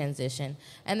do the transition,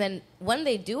 and then when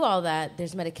they do all that,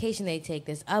 there's medication they take,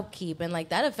 there's upkeep, and, like,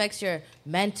 that affects your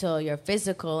mental, your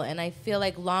physical, and I feel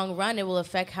like long run it will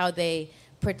affect how they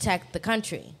protect the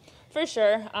country. For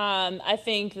sure. I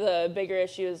think the bigger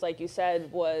issue is, like you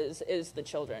said, is the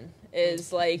children.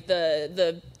 Is, like,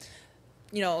 the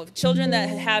children that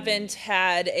haven't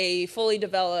had a fully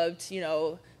developed,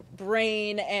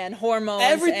 brain and hormones.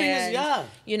 Everything and,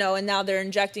 is, and now they're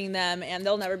injecting them, and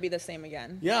they'll never be the same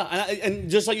again. Yeah, and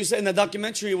just like you said in the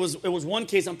documentary, it was one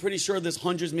case, I'm pretty sure there's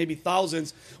hundreds, maybe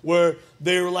thousands, where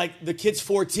they were like, the kid's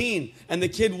 14, and the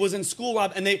kid was in school,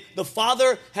 Rob, and the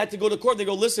father had to go to court. They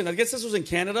go, listen, I guess this was in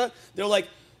Canada. They're like,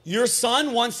 your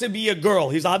son wants to be a girl.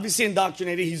 He's obviously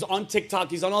indoctrinated. He's on TikTok.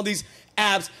 He's on all these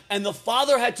apps. And the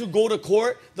father had to go to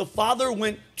court. The father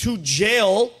went to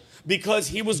jail because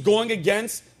he was going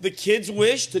against the kid's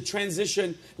wish to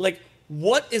transition. Like,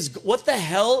 what the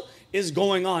hell is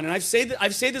going on? And I've said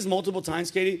this multiple times,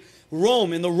 Katie.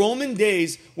 Rome, in the Roman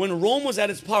days, when Rome was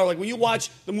at its power, like when you watch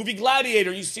the movie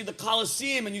Gladiator, you see the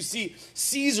Colosseum, and you see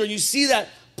Caesar, you see that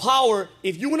power.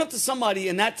 If you went up to somebody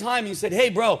in that time and you said,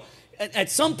 hey, bro, at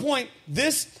some point,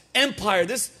 this empire,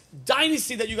 this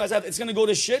dynasty that you guys have, it's going to go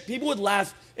to shit, people would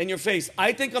laugh in your face.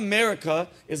 I think America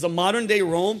is the modern day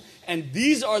Rome, and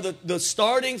these are the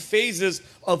starting phases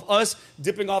of us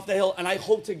dipping off the hill. And I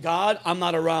hope to God I'm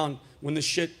not around when the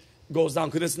shit goes down,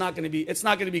 because it's not going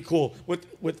to be cool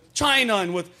with China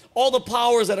and with all the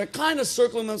powers that are kind of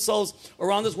circling themselves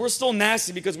around us. We're still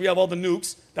nasty because we have all the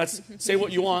nukes. That's say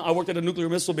what you want. I worked at a nuclear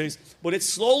missile base, but it's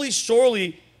slowly,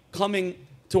 surely coming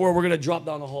to where we're going to drop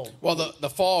down the hole. Well, the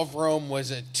fall of Rome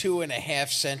was a 2.5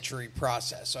 century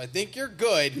process, so I think you're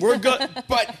good. We're good.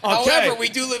 But, however, we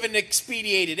do live in an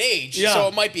expedited age, so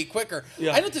it might be quicker.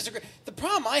 Yeah. I don't disagree. The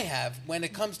problem I have when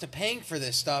it comes to paying for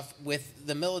this stuff with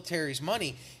the military's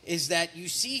money is that you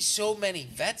see so many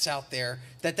vets out there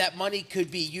that money could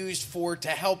be used to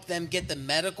help them get the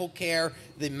medical care,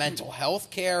 the mental health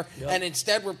care, and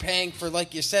instead we're paying for,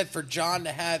 like you said, for John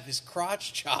to have his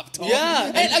crotch chopped off.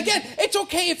 Yeah. And again, it's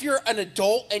okay if you're an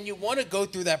adult and you want to go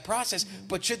through that process,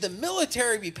 but should the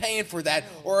military be paying for that,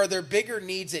 or are there bigger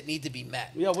needs that need to be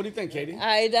met? Yeah, what do you think, Katie?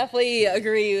 I definitely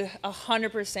agree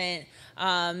 100%.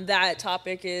 That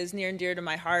topic is near and dear to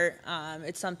my heart.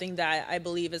 It's something that I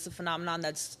believe is a phenomenon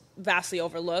that's vastly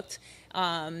overlooked.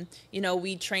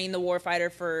 We train the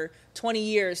warfighter for 20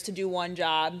 years to do one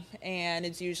job, and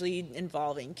it's usually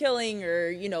involving killing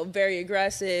or, very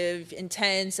aggressive,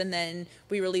 intense, and then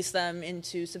we release them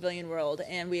into civilian world,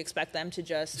 and we expect them to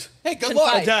just Hey, good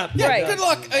luck. Adapt. Yeah, Right. good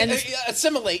luck. And-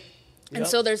 Assimilate. And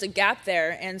so there's a gap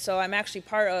there, and so I'm actually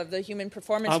part of the Human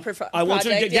Performance Project. I want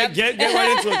you to get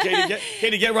right into it, Katie.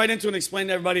 Katie, get right into it and explain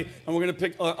to everybody. And we're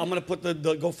I'm gonna put the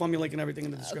GoFundMe link and everything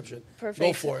in the description. Perfect.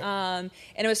 Go for it. And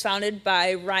it was founded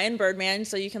by Ryan Birdman,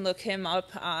 so you can look him up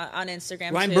on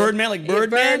Instagram. Ryan too. Birdman, like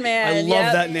Birdman? Birdman. I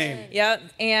love that name. Yep.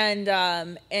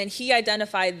 And he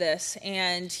identified this,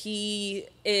 and he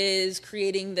is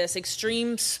creating this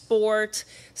extreme sport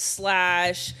 /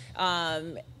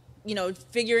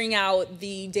 figuring out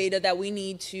the data that we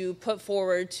need to put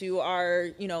forward to our,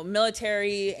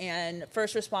 military and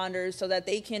first responders so that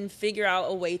they can figure out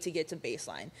a way to get to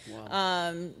baseline.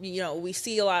 Wow. We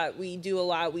see a lot, we do a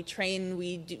lot, we train,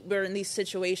 we're in these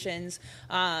situations,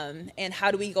 and how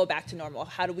do we go back to normal?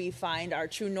 How do we find our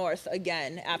true north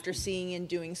again after seeing and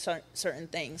doing certain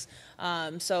things?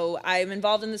 So I'm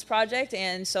involved in this project,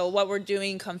 and so what we're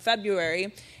doing come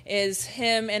February is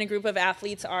him and a group of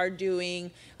athletes are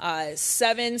doing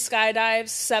 7 skydives,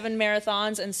 7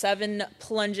 marathons, and 7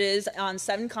 plunges on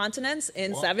 7 continents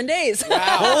in 7 days.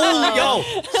 Wow.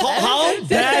 How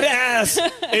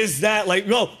badass is that? Like,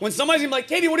 when somebody's like,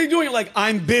 Katie, what are you doing? You're like,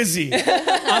 I'm busy.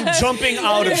 I'm jumping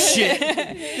out of shit.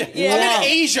 Yeah. I'm in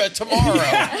Asia tomorrow.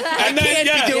 I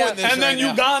can't be doing this And then right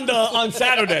now. Uganda on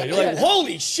Saturday. You're like,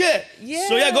 holy shit. Yeah.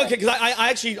 So go ahead, because I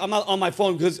actually, I'm not on my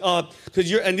phone because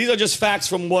you're, and these are just facts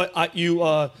from what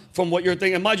from what you're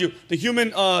thinking. And mind you, the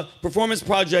Human Performance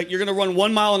Project, you're going to run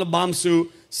 1 mile in a bomb suit,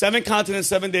 7 continents,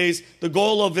 7 days. The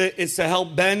goal of it is to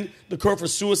help bend the curve for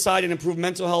suicide and improve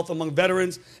mental health among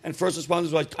veterans and first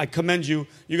responders. I commend you.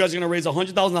 You guys are going to raise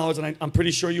 $100,000, and I'm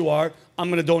pretty sure you are. I'm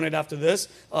going to donate after this.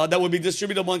 That will be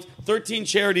distributed among 13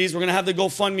 charities. We're going to have the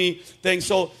GoFundMe thing.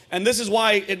 So, and this is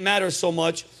why it matters so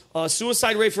much.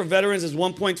 Suicide rate for veterans is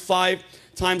 1.5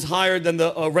 times higher than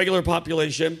the regular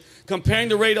population. Comparing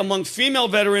the rate among female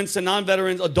veterans to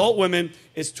non-veterans, adult women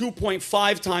is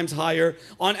 2.5 times higher.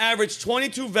 On average,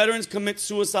 22 veterans commit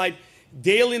suicide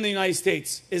daily in the United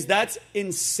States. That's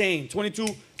insane. 22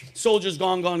 soldiers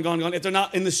gone. If they're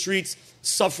not in the streets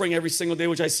suffering every single day,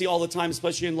 which I see all the time,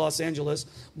 especially in Los Angeles.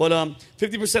 But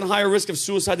 50% higher risk of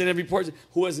suicide than every person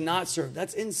who has not served.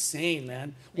 That's insane,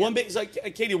 man. Yeah. One big, it's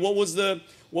like, Katie, what was the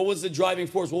driving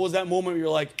force? What was that moment where you're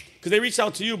like, because they reached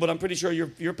out to you, but I'm pretty sure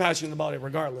you're passionate about it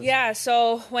regardless. Yeah,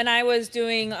 so when I was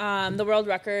doing the world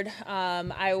record,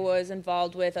 I was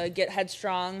involved with a Get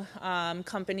Headstrong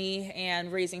company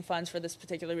and raising funds for this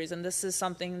particular reason. This is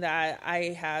something that I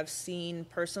have seen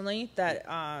personally, that,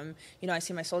 I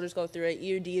see my soldiers go through it.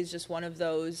 EOD is just one of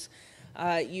those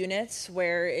units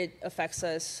where it affects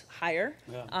us higher.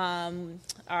 Yeah.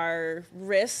 Our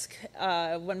risk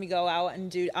when we go out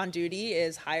and on duty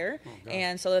is higher. Oh,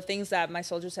 and so the things that my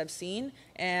soldiers have seen,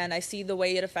 and I see the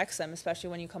way it affects them, especially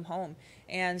when you come home.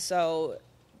 And so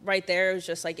right there, it was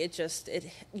just like,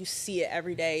 you see it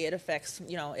every day. It affects,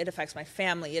 it affects my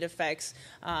family. It affects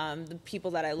the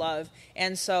people that I love.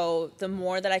 And so the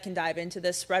more that I can dive into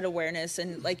this, spread awareness,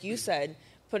 and like you said,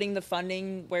 putting the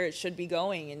funding where it should be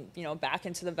going, and back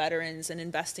into the veterans and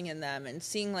investing in them, and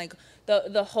seeing like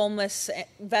the homeless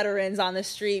veterans on the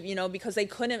street, because they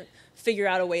couldn't figure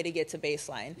out a way to get to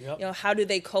baseline. Yep. How do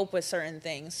they cope with certain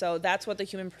things? So that's what the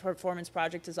Human Performance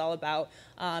Project is all about,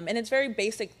 and it's very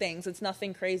basic things. It's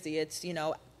nothing crazy. It's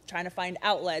trying to find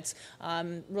outlets,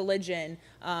 religion,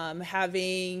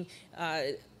 having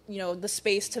the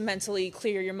space to mentally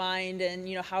clear your mind, and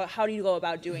how do you go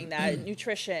about doing that?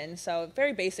 Nutrition, so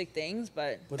very basic things,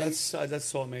 but that's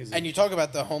so amazing. And you talk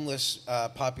about the homeless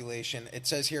population. It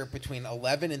says here between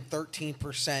 11 and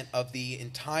 13% of the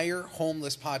entire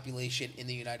homeless population in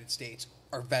the United States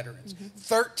are veterans.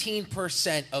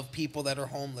 13% of people that are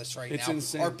homeless right now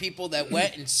insane. are people that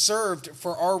went and served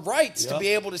for our rights to be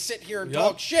able to sit here and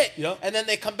talk shit. And then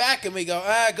they come back and we go,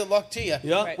 good luck to you.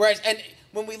 Right. Whereas, and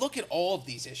when we look at all of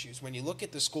these issues, when you look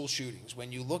at the school shootings,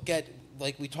 when you look at,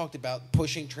 like we talked about,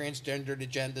 pushing transgendered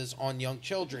agendas on young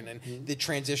children and the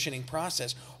transitioning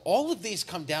process, all of these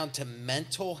come down to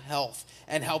mental health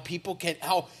and how people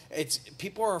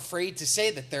people are afraid to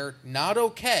say that they're not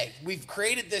okay. We've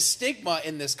created this stigma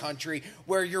in this country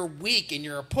where you're weak and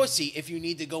you're a pussy if you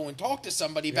need to go and talk to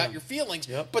somebody about your feelings.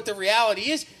 But the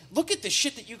reality is, look at the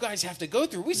shit that you guys have to go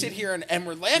through. We sit here and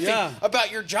we're laughing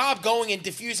about your job going and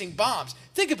defusing bombs.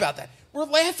 Think about that. We're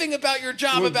laughing about your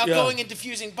job going and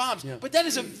defusing bombs. But that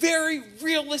is a very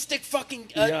realistic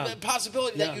fucking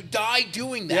possibility that you die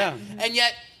doing that. And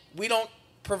yet, we don't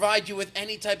provide you with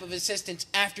any type of assistance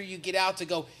after you get out to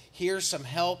go, here's some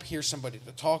help, here's somebody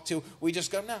to talk to. We just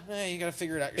go, no, you got to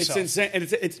figure it out yourself. It's insane. And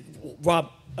it's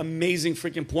Rob, amazing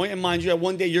freaking point. And mind you,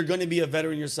 one day you're going to be a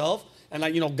veteran yourself. And,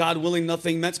 like, God willing,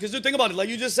 nothing meant. Because think about it. Like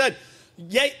you just said,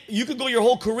 you could go your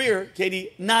whole career,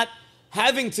 Katie, not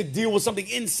having to deal with something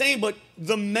insane, but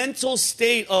the mental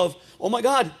state of, oh, my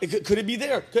God, could it be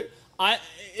there?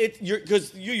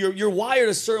 Because you're wired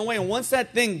a certain way. And once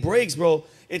that thing breaks, bro,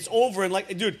 it's over. And,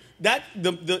 like, dude,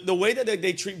 the way that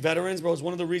they treat veterans, bro, is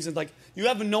one of the reasons, like, you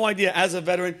have no idea as a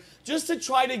veteran, just to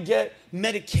try to get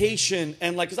medication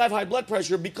and, like, because I have high blood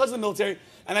pressure because of the military,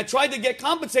 and I tried to get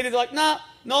compensated. They're like, no,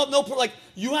 like,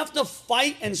 you have to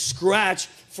fight and scratch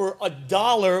for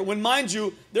 $1 when, mind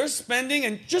you, they're spending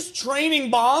and just training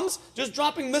bombs, just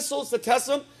dropping missiles to test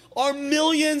them, are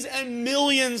millions and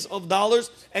millions of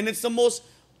dollars. And it's the most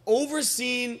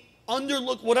overseen,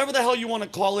 underlooked, whatever the hell you want to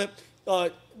call it.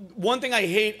 One thing I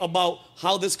hate about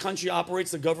how this country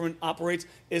operates, the government operates,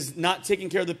 is not taking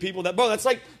care of the people that, bro, that's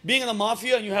like being in the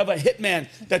mafia and you have a hitman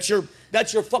that's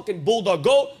your fucking bulldog.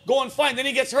 Go and fight. Then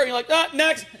he gets hurt. And you're like,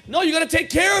 next. No, you got to take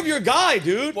care of your guy,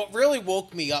 dude. What really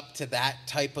woke me up to that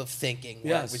type of thinking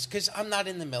was because I'm not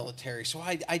in the military, so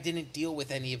I didn't deal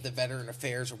with any of the veteran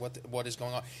affairs or what is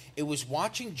going on. It was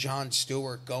watching Jon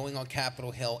Stewart going on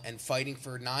Capitol Hill and fighting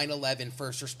for 9/11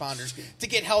 first responders to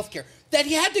get health care. That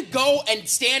he had to go and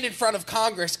stand in front of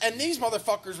Congress, and these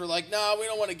motherfuckers were like, no, we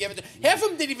don't want to give it to... Half of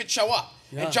them didn't even show up.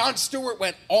 Yeah. And Jon Stewart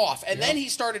went off. And then he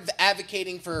started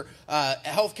advocating for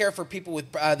health care for people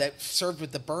with that served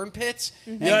with the burn pits.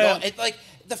 Like,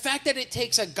 the fact that it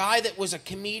takes a guy that was a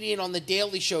comedian on The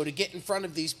Daily Show to get in front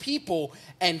of these people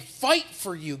and fight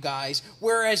for you guys,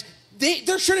 whereas...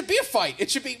 there shouldn't be a fight. It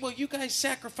should be, well, you guys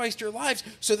sacrificed your lives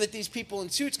so that these people in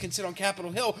suits can sit on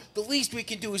Capitol Hill. The least we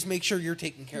can do is make sure you're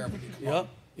taken care of when you come on.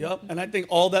 Yep. And I think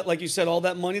all that, like you said, all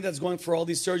that money that's going for all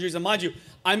these surgeries, and mind you,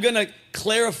 I'm going to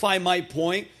clarify my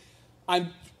point.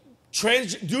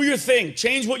 Do your thing.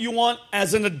 Change what you want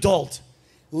as an adult.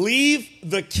 Leave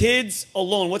the kids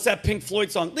alone. What's that Pink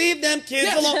Floyd song? Leave them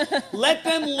kids alone. Let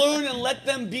them learn and let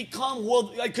them become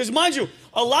world. Because mind you,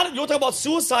 you'll talk about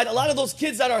suicide. A lot of those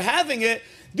kids that are having it,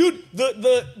 dude.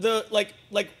 It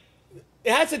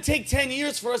has to take 10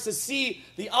 years for us to see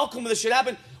the outcome of this shit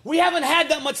happen. We haven't had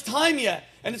that much time yet,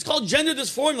 and it's called gender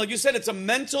dysphoria. Like you said, it's a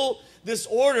mental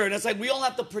disorder, and it's like we all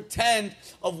have to pretend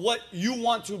of what you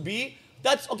want to be.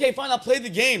 That's okay. Fine, I'll play the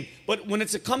game. But when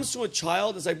it comes to a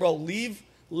child, it's like, bro, leave.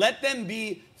 Let them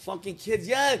be fucking kids.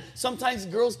 Yeah, sometimes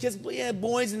girls, kids,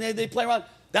 boys, and they play around.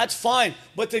 That's fine.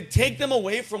 But to take them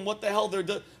away from what the hell they're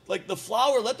doing, like the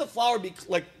flower, let the flower be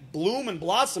like bloom and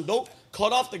blossom. Don't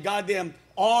cut off the goddamn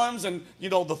arms and,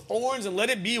 the thorns and let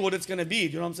it be what it's going to be.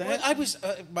 Do you know what I'm saying? Well, I was,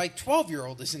 my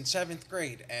 12-year-old is in 7th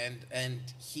grade, and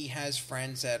he has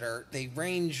friends they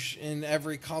range in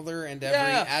every color and every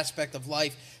aspect of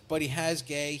life, but he has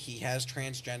gay, he has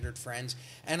transgendered friends.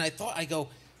 And I go,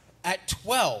 at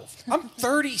 12, I'm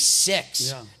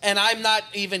 36, and I'm not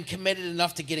even committed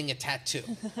enough to getting a tattoo.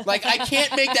 Like, I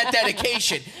can't make that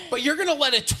dedication. But you're going to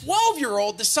let a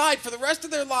 12-year-old decide for the rest of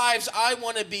their lives, I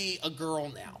want to be a girl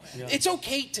now. Yeah. It's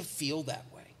okay to feel that way.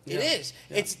 It is.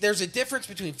 Yeah. There's a difference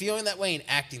between feeling that way and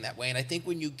acting that way. And I think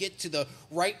when you get to the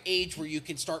right age where you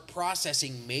can start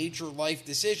processing major life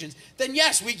decisions, then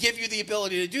yes, we give you the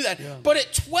ability to do that. Yeah. But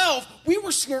at 12, we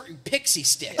were snorting pixie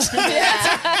sticks.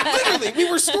 Literally, we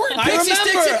were snorting pixie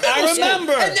sticks at middle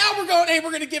school. And now we're going, hey, we're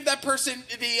going to give that person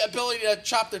the ability to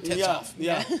chop their tits off.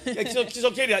 Yeah. It's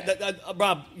okay.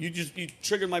 Rob, you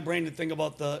triggered my brain to think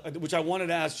about which I wanted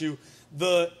to ask you,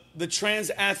 the trans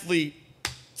athlete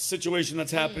situation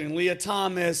that's happening. Leah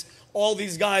Thomas, all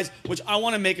these guys, which I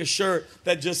want to make a shirt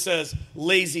that just says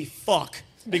lazy fuck.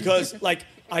 Because like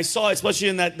I saw, especially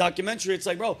in that documentary, it's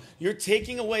like, bro, you're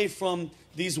taking away from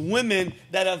these women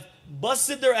that have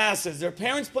busted their asses. Their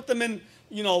parents put them in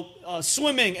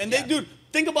swimming, and they, dude,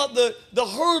 think about the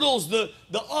hurdles, the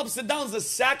ups and downs, the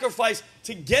sacrifice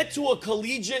to get to a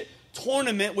collegiate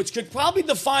tournament, which could probably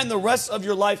define the rest of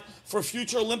your life for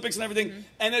future Olympics and everything.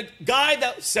 And a guy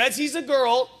that says he's a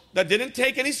girl that didn't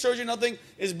take any surgery, nothing,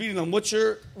 is beating them. What's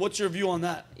your view on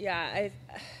that? Yeah,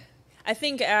 I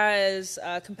think as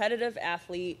a competitive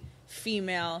athlete,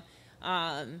 female,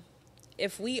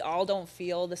 if we all don't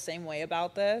feel the same way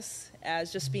about this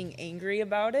as just being angry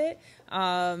about it,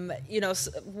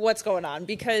 what's going on?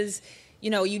 Because,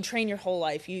 you train your whole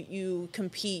life, you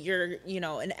compete, you're,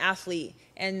 an athlete.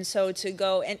 And so to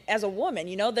go, and as a woman,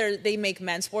 they make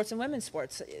men's sports and women's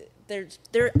sports.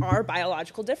 There are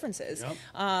biological differences.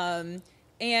 Yep.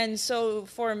 And so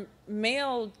for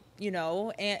male,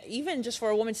 and even just for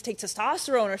a woman to take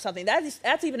testosterone or something,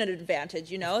 that's even an advantage,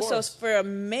 So for a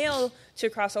male to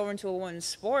cross over into a woman's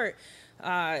sport,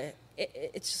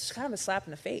 it's just kind of a slap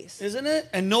in the face, isn't it?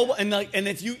 And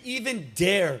if you even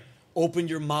dare open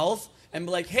your mouth and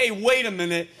be like, "Hey, wait a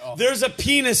minute, there's a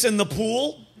penis in the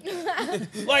pool."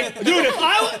 Like, dude, if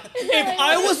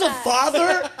I was a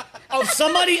father of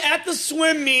somebody at the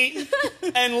swim meet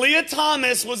and Leah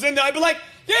Thomas was in there, I'd be like,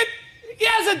 he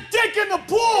has a dick in the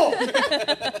pool.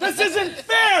 This isn't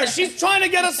fair. She's trying to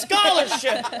get a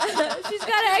scholarship. She's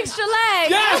got an extra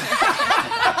leg. Yeah.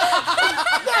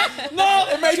 No,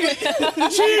 it may be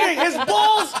cheating. His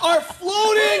balls are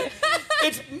floating.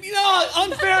 It's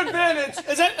unfair advantage.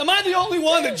 Am I the only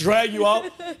one to drag you out?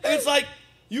 And it's like,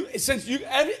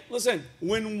 listen,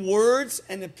 when words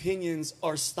and opinions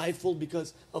are stifled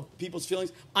because of people's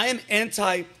feelings, I am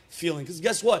anti-feeling. Because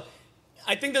guess what?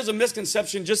 I think there's a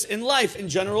misconception just in life in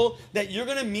general that you're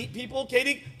going to meet people,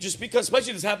 Katie, just because,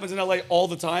 especially this happens in LA all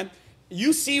the time.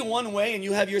 You see one way and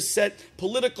you have your set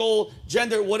political,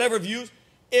 gender, whatever views.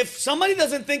 If somebody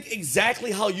doesn't think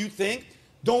exactly how you think,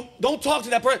 don't talk to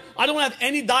that person. I don't have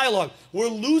any dialogue. We're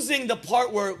losing the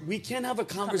part where we can't have a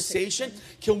conversation.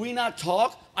 Can we not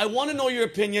talk? I want to know your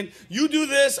opinion. You do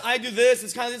this, I do this,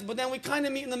 it's kind of this, but then we kind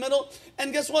of meet in the middle.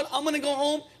 And guess what? I'm going to go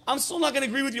home. I'm still not going to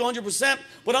agree with you 100%,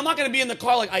 but I'm not going to be in the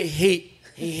car like, I hate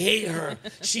her.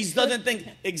 She doesn't think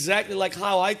exactly like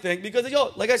how I think because,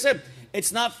 like I said,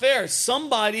 it's not fair.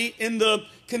 Somebody in the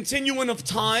continuum of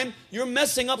time, you're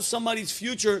messing up somebody's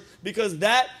future because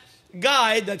that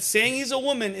guy that's saying he's a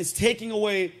woman is taking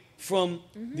away from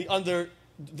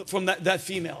from that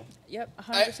female. Yep,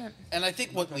 100%. And I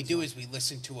think what we do is we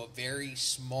listen to a very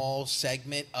small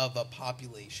segment of a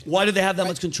population. Why do they have that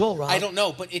much control, Rob? I don't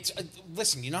know, but it's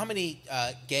listen. You know how many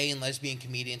gay and lesbian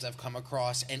comedians I've come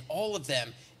across, and all of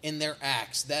them in their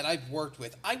acts that I've worked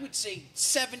with, I would say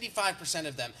 75%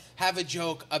 of them have a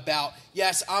joke about,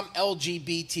 yes, I'm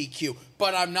LGBTQ,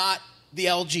 but I'm not the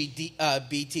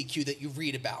LGBTQ that you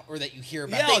read about or that you hear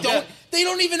about. They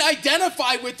don't even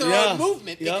identify with their own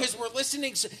movement because we're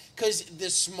listening. Because the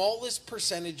smallest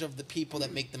percentage of the people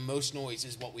that make the most noise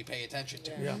is what we pay attention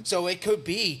to. Yeah. So it could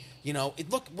be,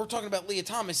 look, we're talking about Leah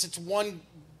Thomas. It's one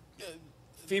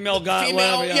female guy,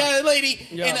 lady,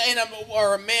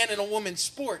 or a man in a woman's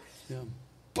sport. Yeah.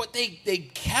 But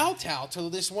they kowtow to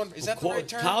this one. Is that the right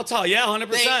term? Kowtow, yeah,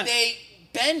 100%. They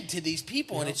bend to these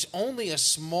people, and it's only a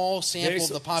small sample of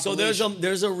the population. So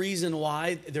there's a reason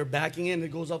why they're backing in.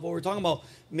 It goes off what we're talking about,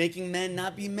 making men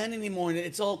not be men anymore, and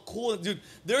it's all cool, dude.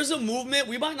 There's a movement.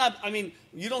 We might not. I mean,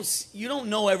 you don't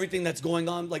know everything that's going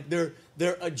on, like their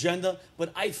agenda,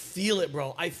 but I feel it,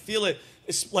 bro. I feel it.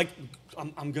 It's like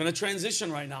I'm gonna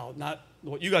transition right now. Not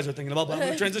what you guys are thinking about, but I'm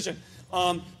gonna transition.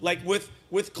 Like with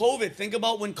COVID. Think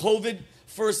about when COVID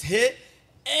first hit.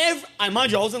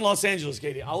 Mind you, I was in Los Angeles,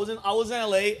 Katie. I was in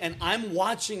LA, and I'm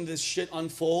watching this shit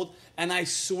unfold, and I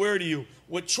swear to you,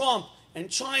 with Trump and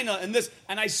China and this,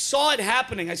 and I saw it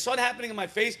happening. I saw it happening in my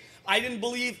face. I didn't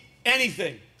believe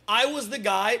anything. I was the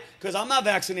guy, because I'm not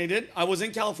vaccinated. I was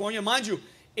in California. Mind you,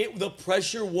 the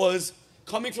pressure was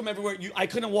coming from everywhere. I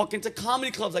couldn't walk into comedy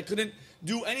clubs. I couldn't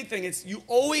do anything. You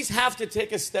always have to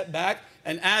take a step back.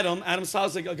 And Adam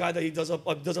Styles, like a guy that he does a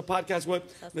podcast with,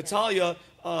 Natalia,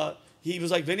 he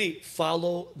was like, Vinny,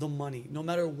 follow the money. No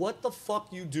matter what the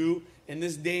fuck you do in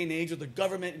this day and age with the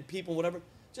government and people, whatever,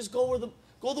 just go where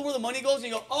the money goes, and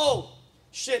you go, oh,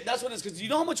 shit, that's what it is. Because you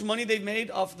know how much money they've made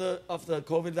off the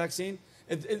COVID vaccine?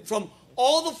 From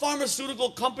all the pharmaceutical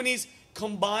companies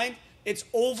combined, it's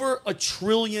over $1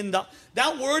 trillion.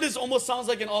 That word almost sounds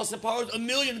like an Austin Powers, $1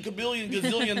 million, kabillion,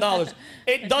 gazillion dollars.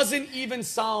 It doesn't even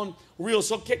sound real.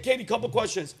 So, Katie, couple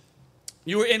questions.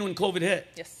 You were in when COVID hit.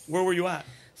 Yes. Where were you at?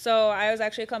 So I was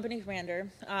actually a company commander.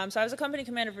 So I was a company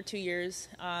commander for 2 years.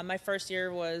 My first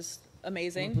year was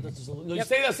amazing. No, yep.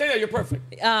 Say that. You're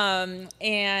perfect.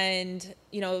 And,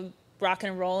 rocking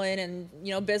and rolling,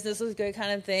 and business was good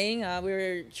kind of thing. We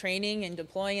were training and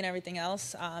deploying and everything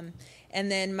else.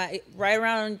 And then right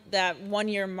around that 1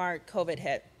 year mark, COVID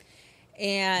hit.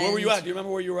 And where were you at? Do you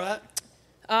remember where you were at?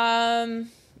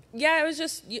 Yeah, it was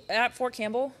just at Fort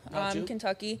Campbell,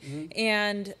 Kentucky,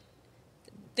 and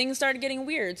things started getting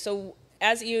weird. So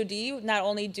as EOD, not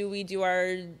only do we do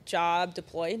our job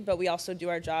deployed, but we also do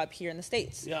our job here in the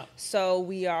States. Yeah. So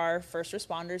we are first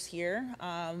responders here.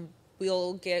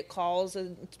 We'll get calls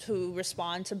to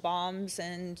respond to bombs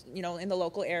and, in the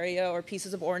local area or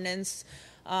pieces of ordnance.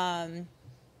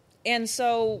 And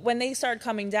so when they started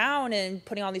coming down and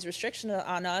putting all these restrictions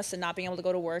on us and not being able to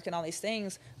go to work and all these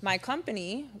things, my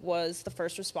company was the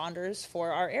first responders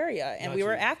for our area, and we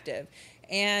were active.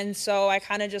 And so I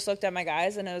kind of just looked at my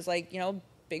guys and I was like,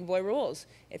 big boy rules.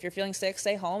 If you're feeling sick,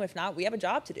 stay home. If not, we have a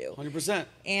job to do. 100%.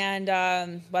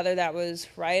 And whether that was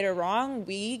right or wrong,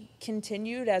 we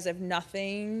continued as if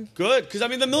nothing. Good, because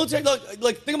the military,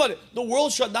 like think about it. The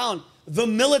world shut down. The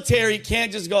military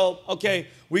can't just go, okay,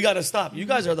 we got to stop. You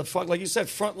guys are like you said,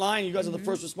 front line. You guys are the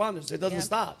first responders. It doesn't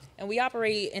stop. And we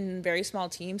operate in very small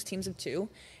teams of 2.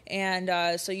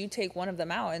 And so you take one of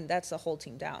them out, and that's the whole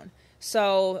team down.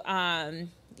 So, and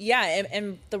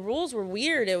the rules were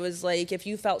weird. It was like if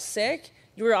you felt sick,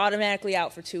 you were automatically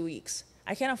out for 2 weeks.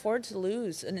 I can't afford to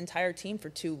lose an entire team for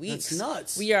 2 weeks. That's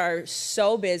nuts. We are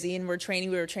so busy, and we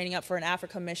were training up for an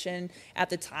Africa mission at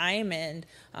the time, and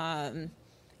I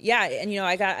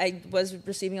was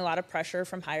receiving a lot of pressure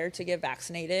from higher to get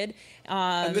vaccinated.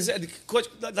 And this,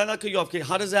 not cut you off. Okay,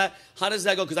 how does that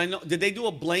go? Because I know, did they do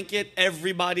a blanket?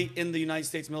 Everybody in the United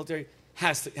States military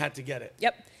had to get it.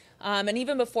 Yep. And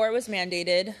even before it was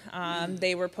mandated,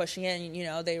 they were pushing it,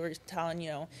 and, they were telling,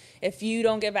 if you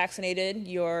don't get vaccinated,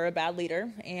 you're a bad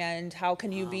leader. And how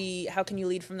can you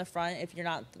lead from the front if you're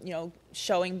not,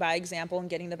 showing by example and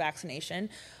getting the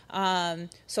vaccination?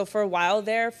 So for a while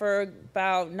there, for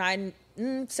about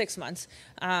 6 months,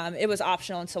 it was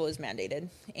optional until it was mandated.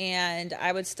 And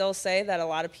I would still say that a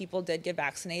lot of people did get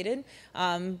vaccinated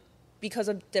because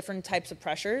of different types of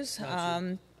pressures.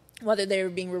 Whether they were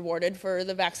being rewarded for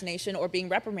the vaccination or being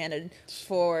reprimanded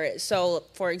for it. So,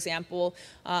 for example,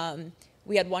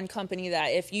 we had one company that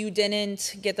if you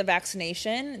didn't get the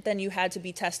vaccination, then you had to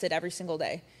be tested every single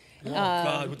day. Oh,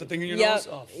 God, with the thing in your nose?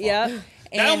 Oh, fuck. Yep.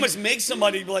 That almost makes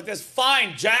somebody be like, that's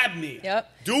fine, jab me.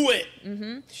 Yep. Do it.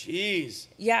 Mm-hmm. Jeez.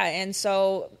 Yeah, and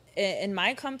so in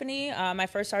my company, my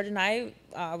first sergeant and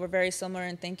I were very similar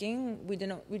in thinking. We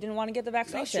didn't want to get the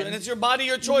vaccination. And it's your body,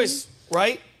 your choice,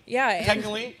 right? Yeah.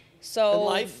 Technically. So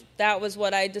life? That was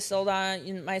what I distilled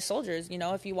on my soldiers.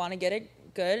 If you want to get it,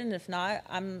 good, and if not,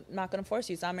 I'm not going to force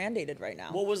you. It's not mandated right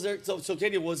now. What was there? So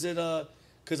Katie, was it?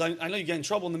 Because I know you get in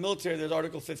trouble in the military. There's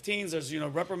Article 15s. There's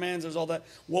reprimands. There's all that.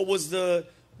 What was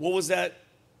that?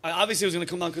 Obviously, it was going to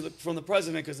come down from the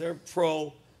president because they're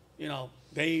pro.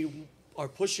 They are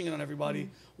pushing it on everybody.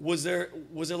 Mm-hmm. Was there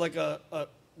like a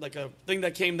thing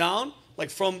that came down? Like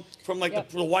from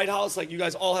the White House, like you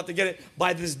guys all have to get it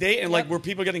by this date, and like were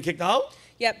people getting kicked out?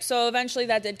 Yep. So eventually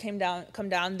that did come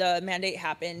down. The mandate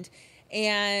happened,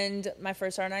 and my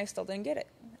first sergeant and I still didn't get it.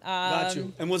 Got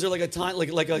you. And was there like a time,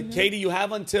 Katie, you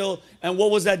have until, and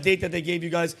what was that date that they gave you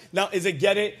guys? Now, is it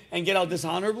get it and get out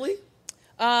dishonorably?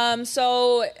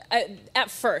 So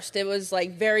at first it was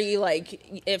very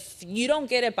if you don't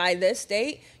get it by this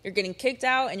date, you're getting kicked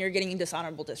out and you're getting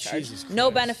dishonorable discharge. Jesus Christ.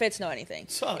 No benefits, no anything.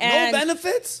 So, no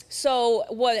benefits? So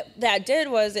what that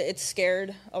did was it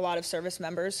scared a lot of service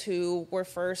members who were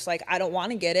first I don't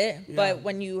want to get it. Yeah. But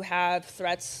when you have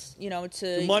threats, to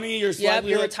the money, your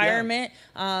retirement,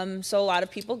 so a lot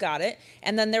of people got it.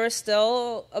 And then there was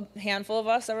still a handful of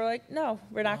us that were like, no,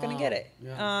 we're not going to get it.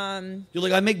 Yeah. You're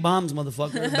like, I make bombs,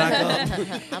 motherfucker. Back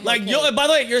up. By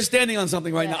the way, you're standing on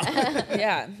something right now.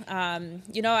 Yeah.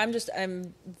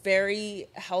 I'm very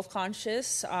health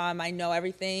conscious. I know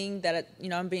everything that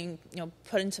I'm being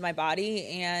put into my body,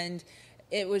 and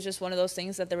it was just one of those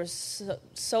things that there was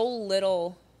so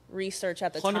little research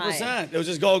at the 100%. time. It was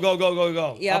just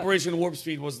go. Yep. Operation Warp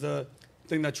Speed was the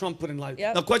thing that Trump put in life.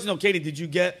 Yep. Now, question, Katie, did you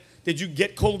get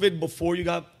COVID before you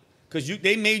got? Because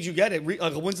they made you get it.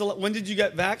 When did you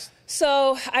get vaxxed?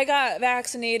 So I got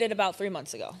vaccinated about 3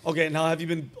 months ago. Okay, now have you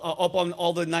been up on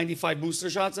all the 95 booster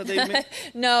shots that they've made?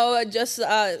 No, just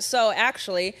so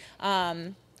actually,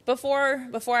 before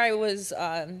I was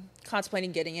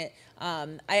contemplating getting it,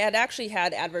 I had actually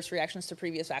had adverse reactions to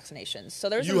previous vaccinations. So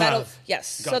there was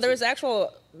yes. Got so there you. was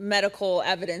actual medical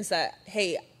evidence that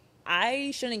hey,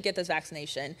 I shouldn't get this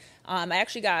vaccination. I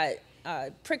actually got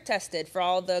prick tested for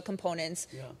all the components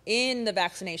in the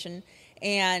vaccination,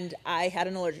 and I had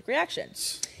an allergic reaction.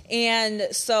 And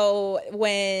so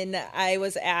when I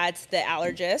was at the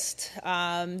allergist,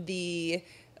 the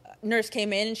nurse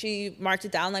came in and she marked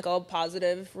it down like, oh,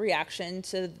 positive reaction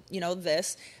to,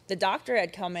 this. The doctor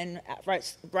had come in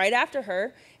right after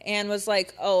her and was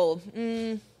like,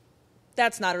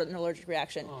 that's not an allergic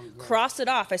reaction. Crossed it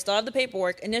off. I still have the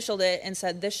paperwork, initialed it, and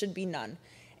said, this should be none.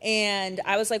 And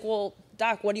I was like, well,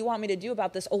 doc, what do you want me to do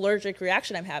about this allergic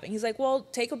reaction I'm having? He's like, well,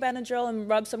 take a Benadryl and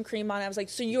rub some cream on it. I was like,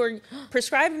 so you're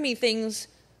prescribing me things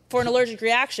for an allergic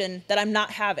reaction that I'm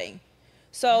not having.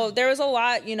 So there was a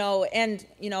lot, and,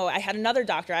 I had another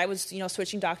doctor. I was,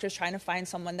 switching doctors, trying to find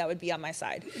someone that would be on my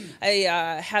side.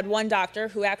 I had one doctor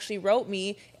who actually wrote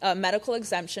me a medical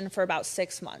exemption for about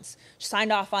 6 months. She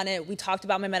signed off on it. We talked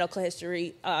about my medical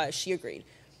history. She agreed.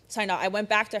 Signed off. I went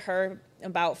back to her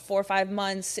about 4 or 5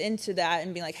 months into that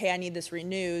and being like, hey, I need this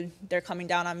renewed. They're coming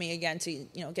down on me again to,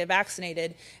 get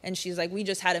vaccinated. And she's like, we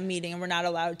just had a meeting and we're not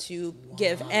allowed to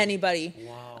give anybody,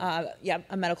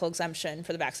 a medical exemption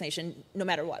for the vaccination, no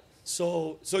matter what.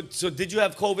 So did you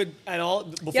have COVID at all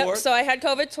before? Yep, so I had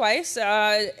COVID twice.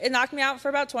 It knocked me out for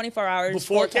about 24 hours.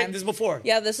 Before? Okay, this is before?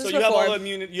 Yeah, this is before. So you have all the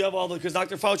immunity, because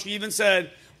Dr. Fauci even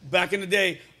said back in the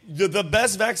day, the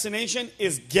best vaccination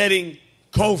is getting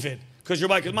COVID. Because you're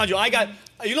right. Because mind you,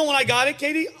 when I got it,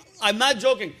 Katie, I'm not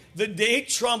joking. The day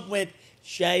Trump went,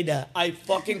 Shida,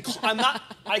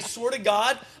 I swear to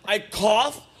God, I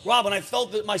coughed, Rob, and I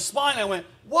felt my spine. I went,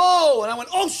 whoa, and I went,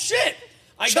 oh shit,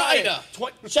 I got it.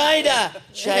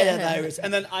 Shida virus.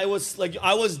 And then I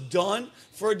was done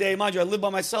for a day. Mind you, I live by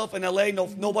myself in LA,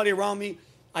 nobody around me.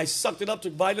 I sucked it up,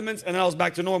 took vitamins, and then I was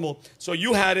back to normal. So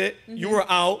you had it, you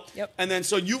were out, and then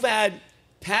so you've had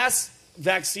past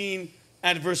vaccine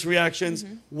adverse reactions.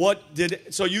 Not to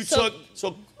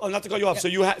cut you off.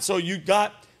 So you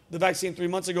got the vaccine 3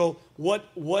 months ago. What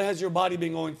has your body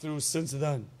been going through since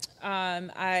then?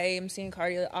 I am seeing a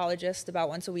cardiologist about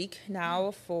once a week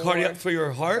now for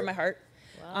your heart. For my heart.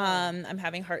 Wow. I'm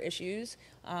having heart issues.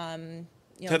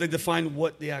 Have they defined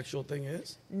what the actual thing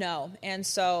is? No, and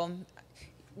so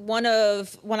when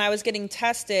I was getting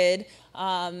tested,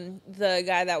 the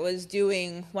guy that was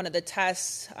doing one of the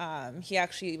tests, he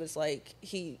actually was like,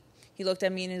 he looked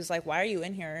at me and he was like, why are you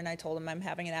in here? And I told him I'm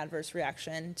having an adverse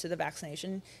reaction to the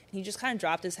vaccination. And he just kind of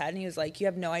dropped his head and he was like, you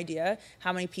have no idea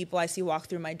how many people I see walk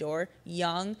through my door,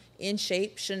 young, in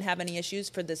shape, shouldn't have any issues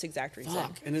for this exact reason.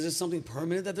 Fuck. And is this something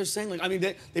permanent that they're saying?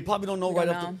 They probably don't know off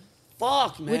the...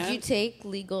 Fuck, man. Would you take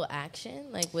legal action?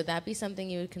 Would that be something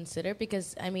you would consider?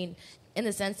 Because, in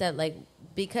the sense that,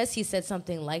 because he said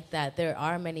something like that, there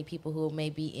are many people who may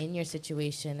be in your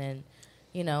situation and,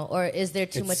 or is there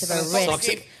too much of a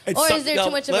risk? Or is there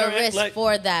too much of a risk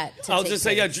for that to I'll just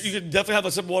say, you could definitely have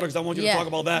a sip of water because I want you to talk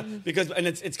about that. Because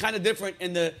it's kind of different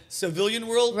in the civilian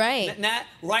world. Right.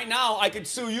 Right now, I could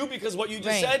sue you because what you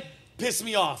just said pissed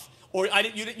me off. Or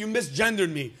you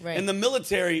misgendered me. Right. In the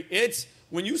military, it's...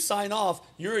 When you sign off,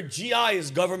 your GI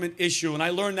is government issue. And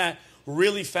I learned that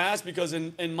really fast because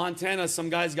in Montana, some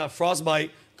guys got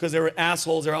frostbite because they were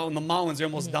assholes. They're out in the mountains. They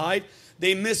almost died.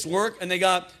 They missed work, and they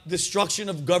got destruction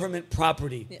of government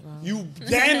property. Yeah. Wow. You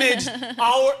damaged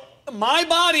my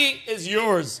body is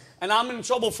yours. And I'm in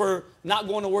trouble for not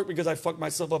going to work because I fucked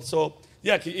myself up. So,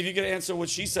 yeah, if you could answer what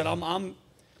she said, I'm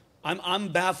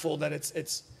baffled that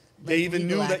it's they even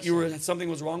knew that something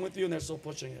was wrong with you, and they're still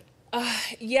pushing it.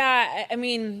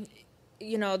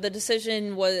 The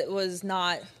decision was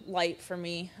not light for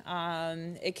me.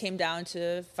 It came down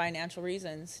to financial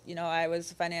reasons. I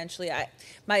was financially...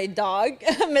 my dog,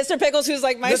 Mr. Pickles, who's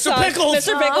like my son. Mr. Pickles,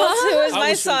 who is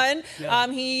my son. Yeah.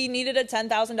 He needed a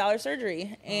 $10,000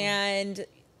 surgery. And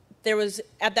there was...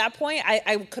 At that point,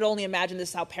 I could only imagine this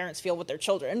is how parents feel with their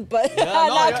children. But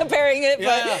comparing it.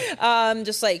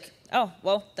 Just like... Oh,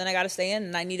 well, then I got to stay in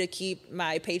and I need to keep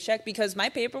my paycheck because my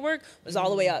paperwork was all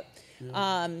the way up.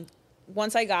 Yeah.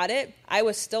 Once I got it, I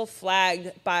was still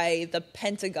flagged by the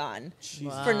Pentagon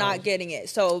for not getting it.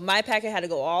 So my packet had to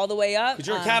go all the way up. Because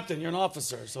you're a captain, you're an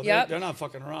officer, so they're not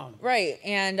fucking around. Right.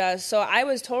 And so I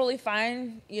was totally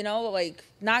fine,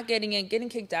 not getting it, getting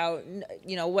kicked out,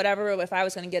 whatever, if I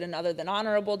was going to get another than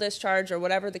honorable discharge or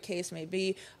whatever the case may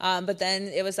be. But then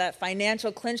it was that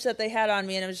financial clinch that they had on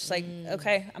me, and it was just like,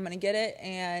 okay, I'm going to get it,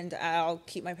 and I'll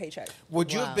keep my paycheck.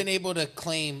 Would you have been able to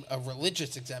claim a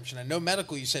religious exemption? I know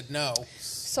medical, you said no.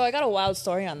 So I got a wild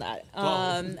story on that.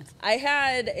 I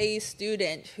had a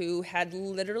student who had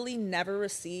literally never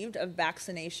received a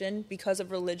vaccination because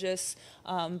of religious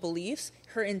beliefs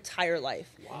her entire life.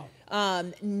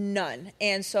 Wow. None.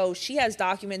 And so she has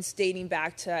documents dating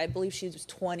back to, I believe she was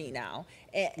 20 now.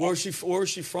 Where is she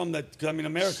from? That, 'cause, I mean,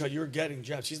 America, you're getting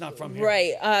jabs. She's not from here.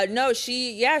 Right. No,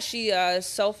 she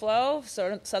SoFlo,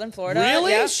 Southern Florida.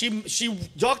 Really? Yeah. She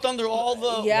ducked under all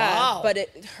the... Yeah, Wow. but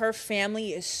her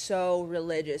family is so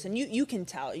religious, and you can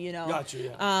tell, you know. Gotcha,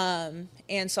 yeah.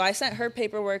 And so I sent her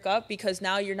paperwork up because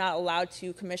now you're not allowed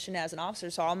to commission as an officer.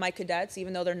 So all my cadets,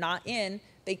 even though they're not in,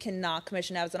 they cannot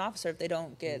commission as an officer if they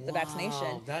don't get the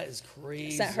vaccination. That is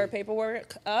crazy. Sent her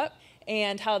paperwork up.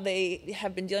 And how they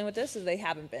have been dealing with this is they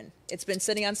haven't been. It's been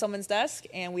sitting on someone's desk,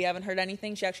 and we haven't heard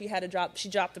anything. She actually had to drop. She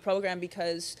dropped the program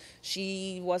because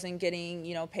she wasn't getting,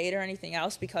 paid or anything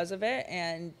else because of it,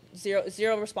 and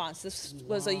zero response. This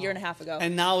was a year and a half ago.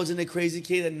 And now, isn't it crazy,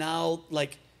 Kate, that now,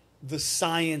 like, the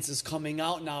science is coming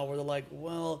out now where they're like,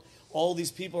 well, all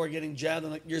these people are getting jabbed,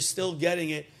 and like, you're still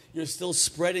getting it. You're still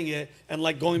spreading it. And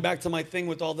like going back to my thing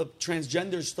with all the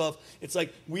transgender stuff, it's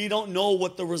like we don't know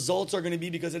what the results are going to be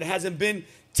because it hasn't been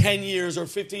 10 years or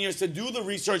 15 years to do the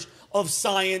research of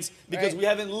science because we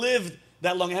haven't lived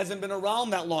that long. It hasn't been around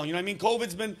that long. You know what I mean?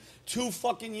 COVID's been 2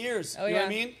 fucking years. You know what I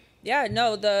mean? Yeah,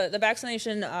 no, the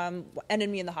vaccination ended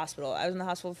me in the hospital. I was in the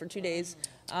hospital for 2 days.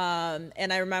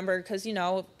 And I remember because,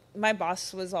 my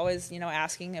boss was always,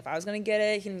 asking if I was going to get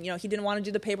it. He didn't want to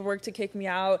do the paperwork to kick me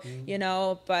out,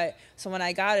 But so when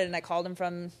I got it and I called him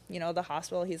from, the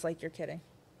hospital, he's like, "You're kidding."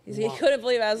 He couldn't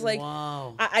believe it. I was like,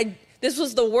 wow. This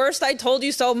was the worst I told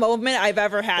you so moment I've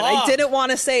ever had. Fuck. I didn't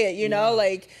want to say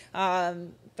it,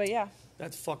 but yeah.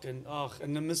 That's fucking,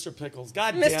 and then Mr. Pickles.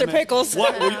 God damn it. Mr. Pickles.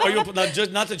 What, are you,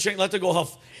 just not to change, let to go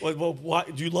huff.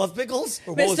 What, do you love pickles?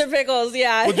 Or Mr. Pickles,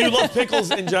 yeah. Well, do you love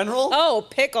pickles in general? Oh,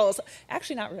 pickles.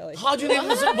 Actually, not really. How'd you name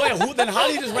Mr. Wait, then how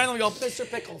do you just randomly go, Mr.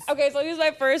 Pickles? Okay, so he was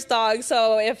my first dog.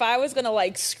 So if I was going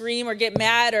to scream or get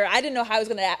mad or I didn't know how I was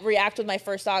going to react with my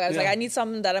first dog, I was like, I need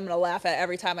something that I'm going to laugh at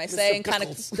every time I say and kind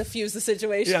of diffuse the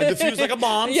situation. Yeah, diffuse like a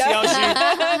bomb. See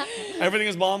how everything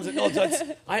is bombs. No,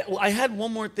 I had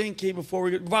one more thing, Kate, before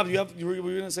we go. Rob, were you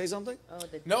going to say something?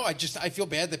 No, I feel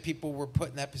bad that people were put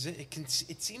in that position.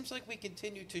 It seems like we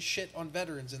continue to shit on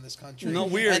veterans in this country. No,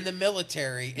 weird. And the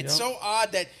military. It's so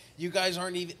odd that you guys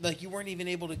aren't even, you weren't even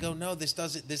able to go, no,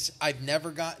 I've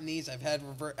never gotten these. I've had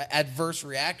adverse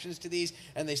reactions to these.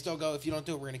 And they still go, if you don't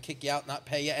do it, we're going to kick you out, not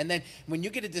pay you. And then when you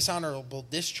get a dishonorable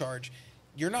discharge,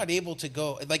 you're not able to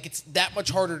go, it's that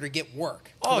much harder to get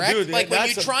work. Correct? Oh, dude. When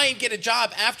you try and get a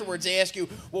job afterwards, they ask you,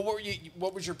 well,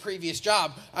 what was your previous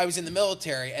job? I was in the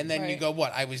military. And then you go,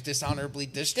 what? I was dishonorably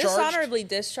discharged? Dishonorably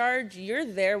discharged? You're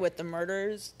there with the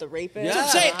murderers, the rapists. Yeah.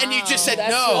 That's what I'm saying. And you just said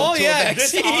That's no. Oh, to a yeah.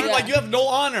 vaccine. Dishonor, like you have no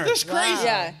honor. That's crazy.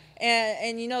 Yeah.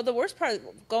 And the worst part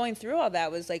going through all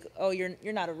that was like, oh,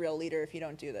 you're not a real leader if you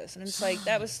don't do this. And it's like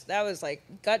that was like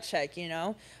gut check,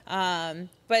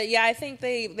 But yeah, I think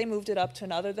they moved it up to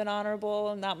an other than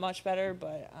honorable, not much better,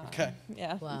 but okay.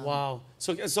 Yeah. Wow.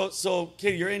 So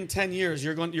Katie, you're in 10 years.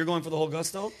 You're going for the whole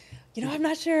gusto? I'm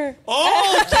not sure.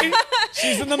 Oh, Katie,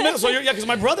 she's in the middle. So because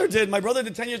my brother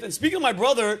did 10 years. And speaking of my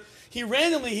brother,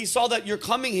 he saw that you're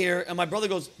coming here, and my brother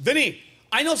goes, Vinny,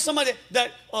 I know somebody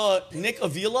that Nick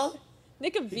Avila.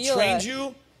 Nick Avila trained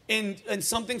you in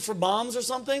something for bombs or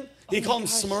something. He called him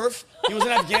Smurf. He was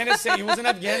in Afghanistan.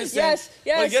 Yes.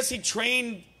 But I guess he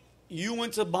trained. You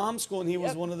went to bomb school, and he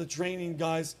was one of the training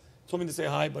guys. Told me to say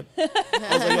hi, but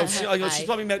I was like, she's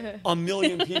probably met a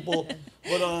million people.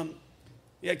 But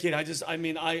yeah, Kate.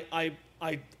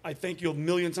 I thank you a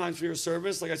million times for your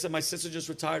service. Like I said, my sister just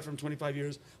retired from 25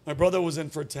 years. My brother was in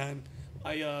for 10.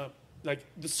 Like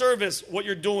the service, what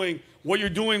you're doing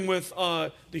with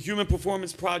the Human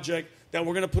Performance Project, that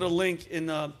we're gonna put a link in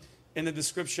the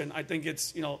description. I think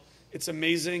it's it's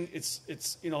amazing. It's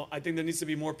I think there needs to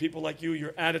be more people like you.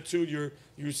 Your attitude, your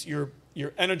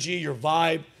energy, your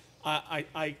vibe.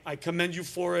 I commend you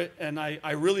for it, and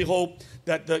I really hope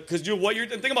that because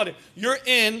think about it.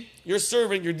 You're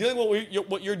serving, you're dealing with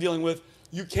what you're dealing with.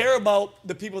 You care about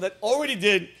the people that already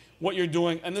did what you're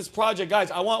doing, and this project,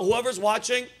 guys. I want whoever's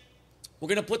watching. We're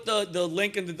going to put the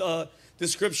link in the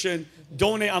description.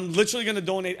 Donate. I'm literally going to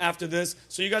donate after this.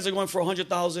 So you guys are going for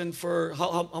 $100,000 for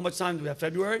how much time do we have?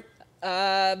 February?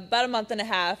 About a month and a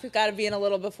half. We've got to be in a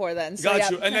little before then. So Got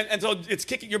you. And so it's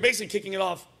kicking. You're basically kicking it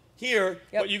off here.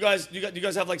 Yep. But you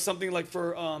guys have like something like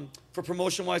for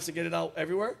promotion wise to get it out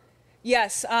everywhere.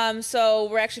 Yes. So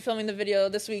we're actually filming the video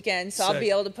this weekend, so I'll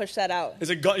be able to push that out. Is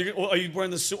it? Are you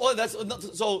wearing the suit? Oh, that's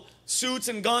so suits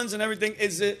and guns and everything.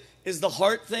 Is the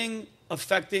heart thing?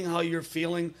 affecting how you're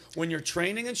feeling when you're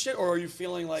training and shit, or are you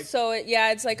feeling like? So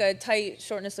it's like a tight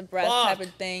shortness of breath Fuck. type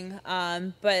of thing.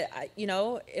 But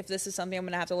if this is something I'm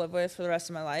gonna have to live with for the rest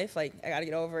of my life, like I gotta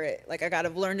get over it. Like I gotta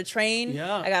learn to train.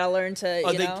 Yeah. I gotta learn to.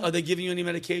 Are they giving you any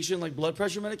medication, like blood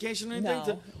pressure medication or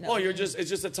anything? No. Oh, it's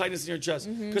just a tightness in your chest.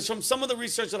 Because from some of the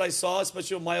research that I saw,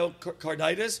 especially with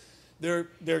myocarditis,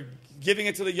 they're giving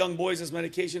it to the young boys as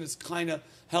medication. It's kind of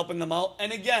helping them out.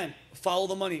 And again, follow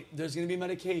the money. There's going to be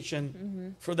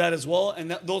medication for that as well.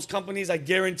 And those companies, I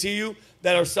guarantee you,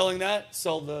 that are selling that,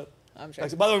 sell the... I'm sure.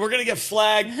 By the way, we're going to get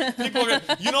flagged. People are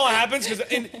gonna, you know what happens? Because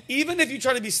even if you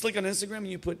try to be slick on Instagram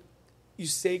and you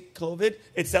say COVID,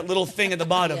 it's that little thing at the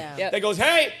bottom that goes,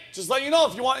 hey, just let you know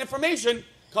if you want information,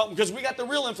 because we got the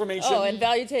real information. Oh, and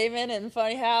Valuetainment and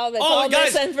Funny How. That's all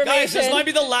misinformation. Guys, this might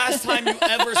be the last time you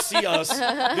ever see us.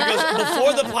 Because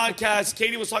before the podcast,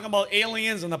 Katie was talking about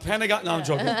aliens and the Pentagon. No, I'm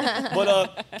joking.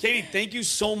 But Katie, thank you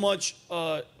so much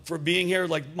for being here.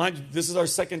 Like, this is our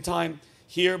second time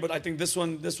here, but I think this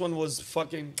one was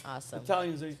fucking awesome.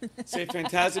 Italians, they say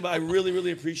fantastic, but I really,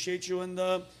 really appreciate you, and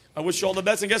I wish you all the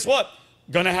best. And guess what?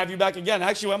 Gonna have you back again.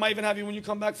 Actually, I might even have you when you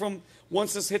come back from,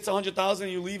 once this hits 100,000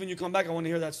 and you leave and you come back. I want to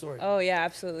hear that story. Oh, yeah,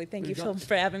 absolutely. Thank you so much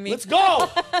for having me. Let's go.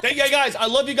 Thank you, guys. I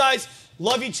love you guys.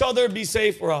 Love each other. Be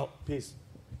safe. We're out. Peace.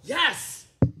 Yes.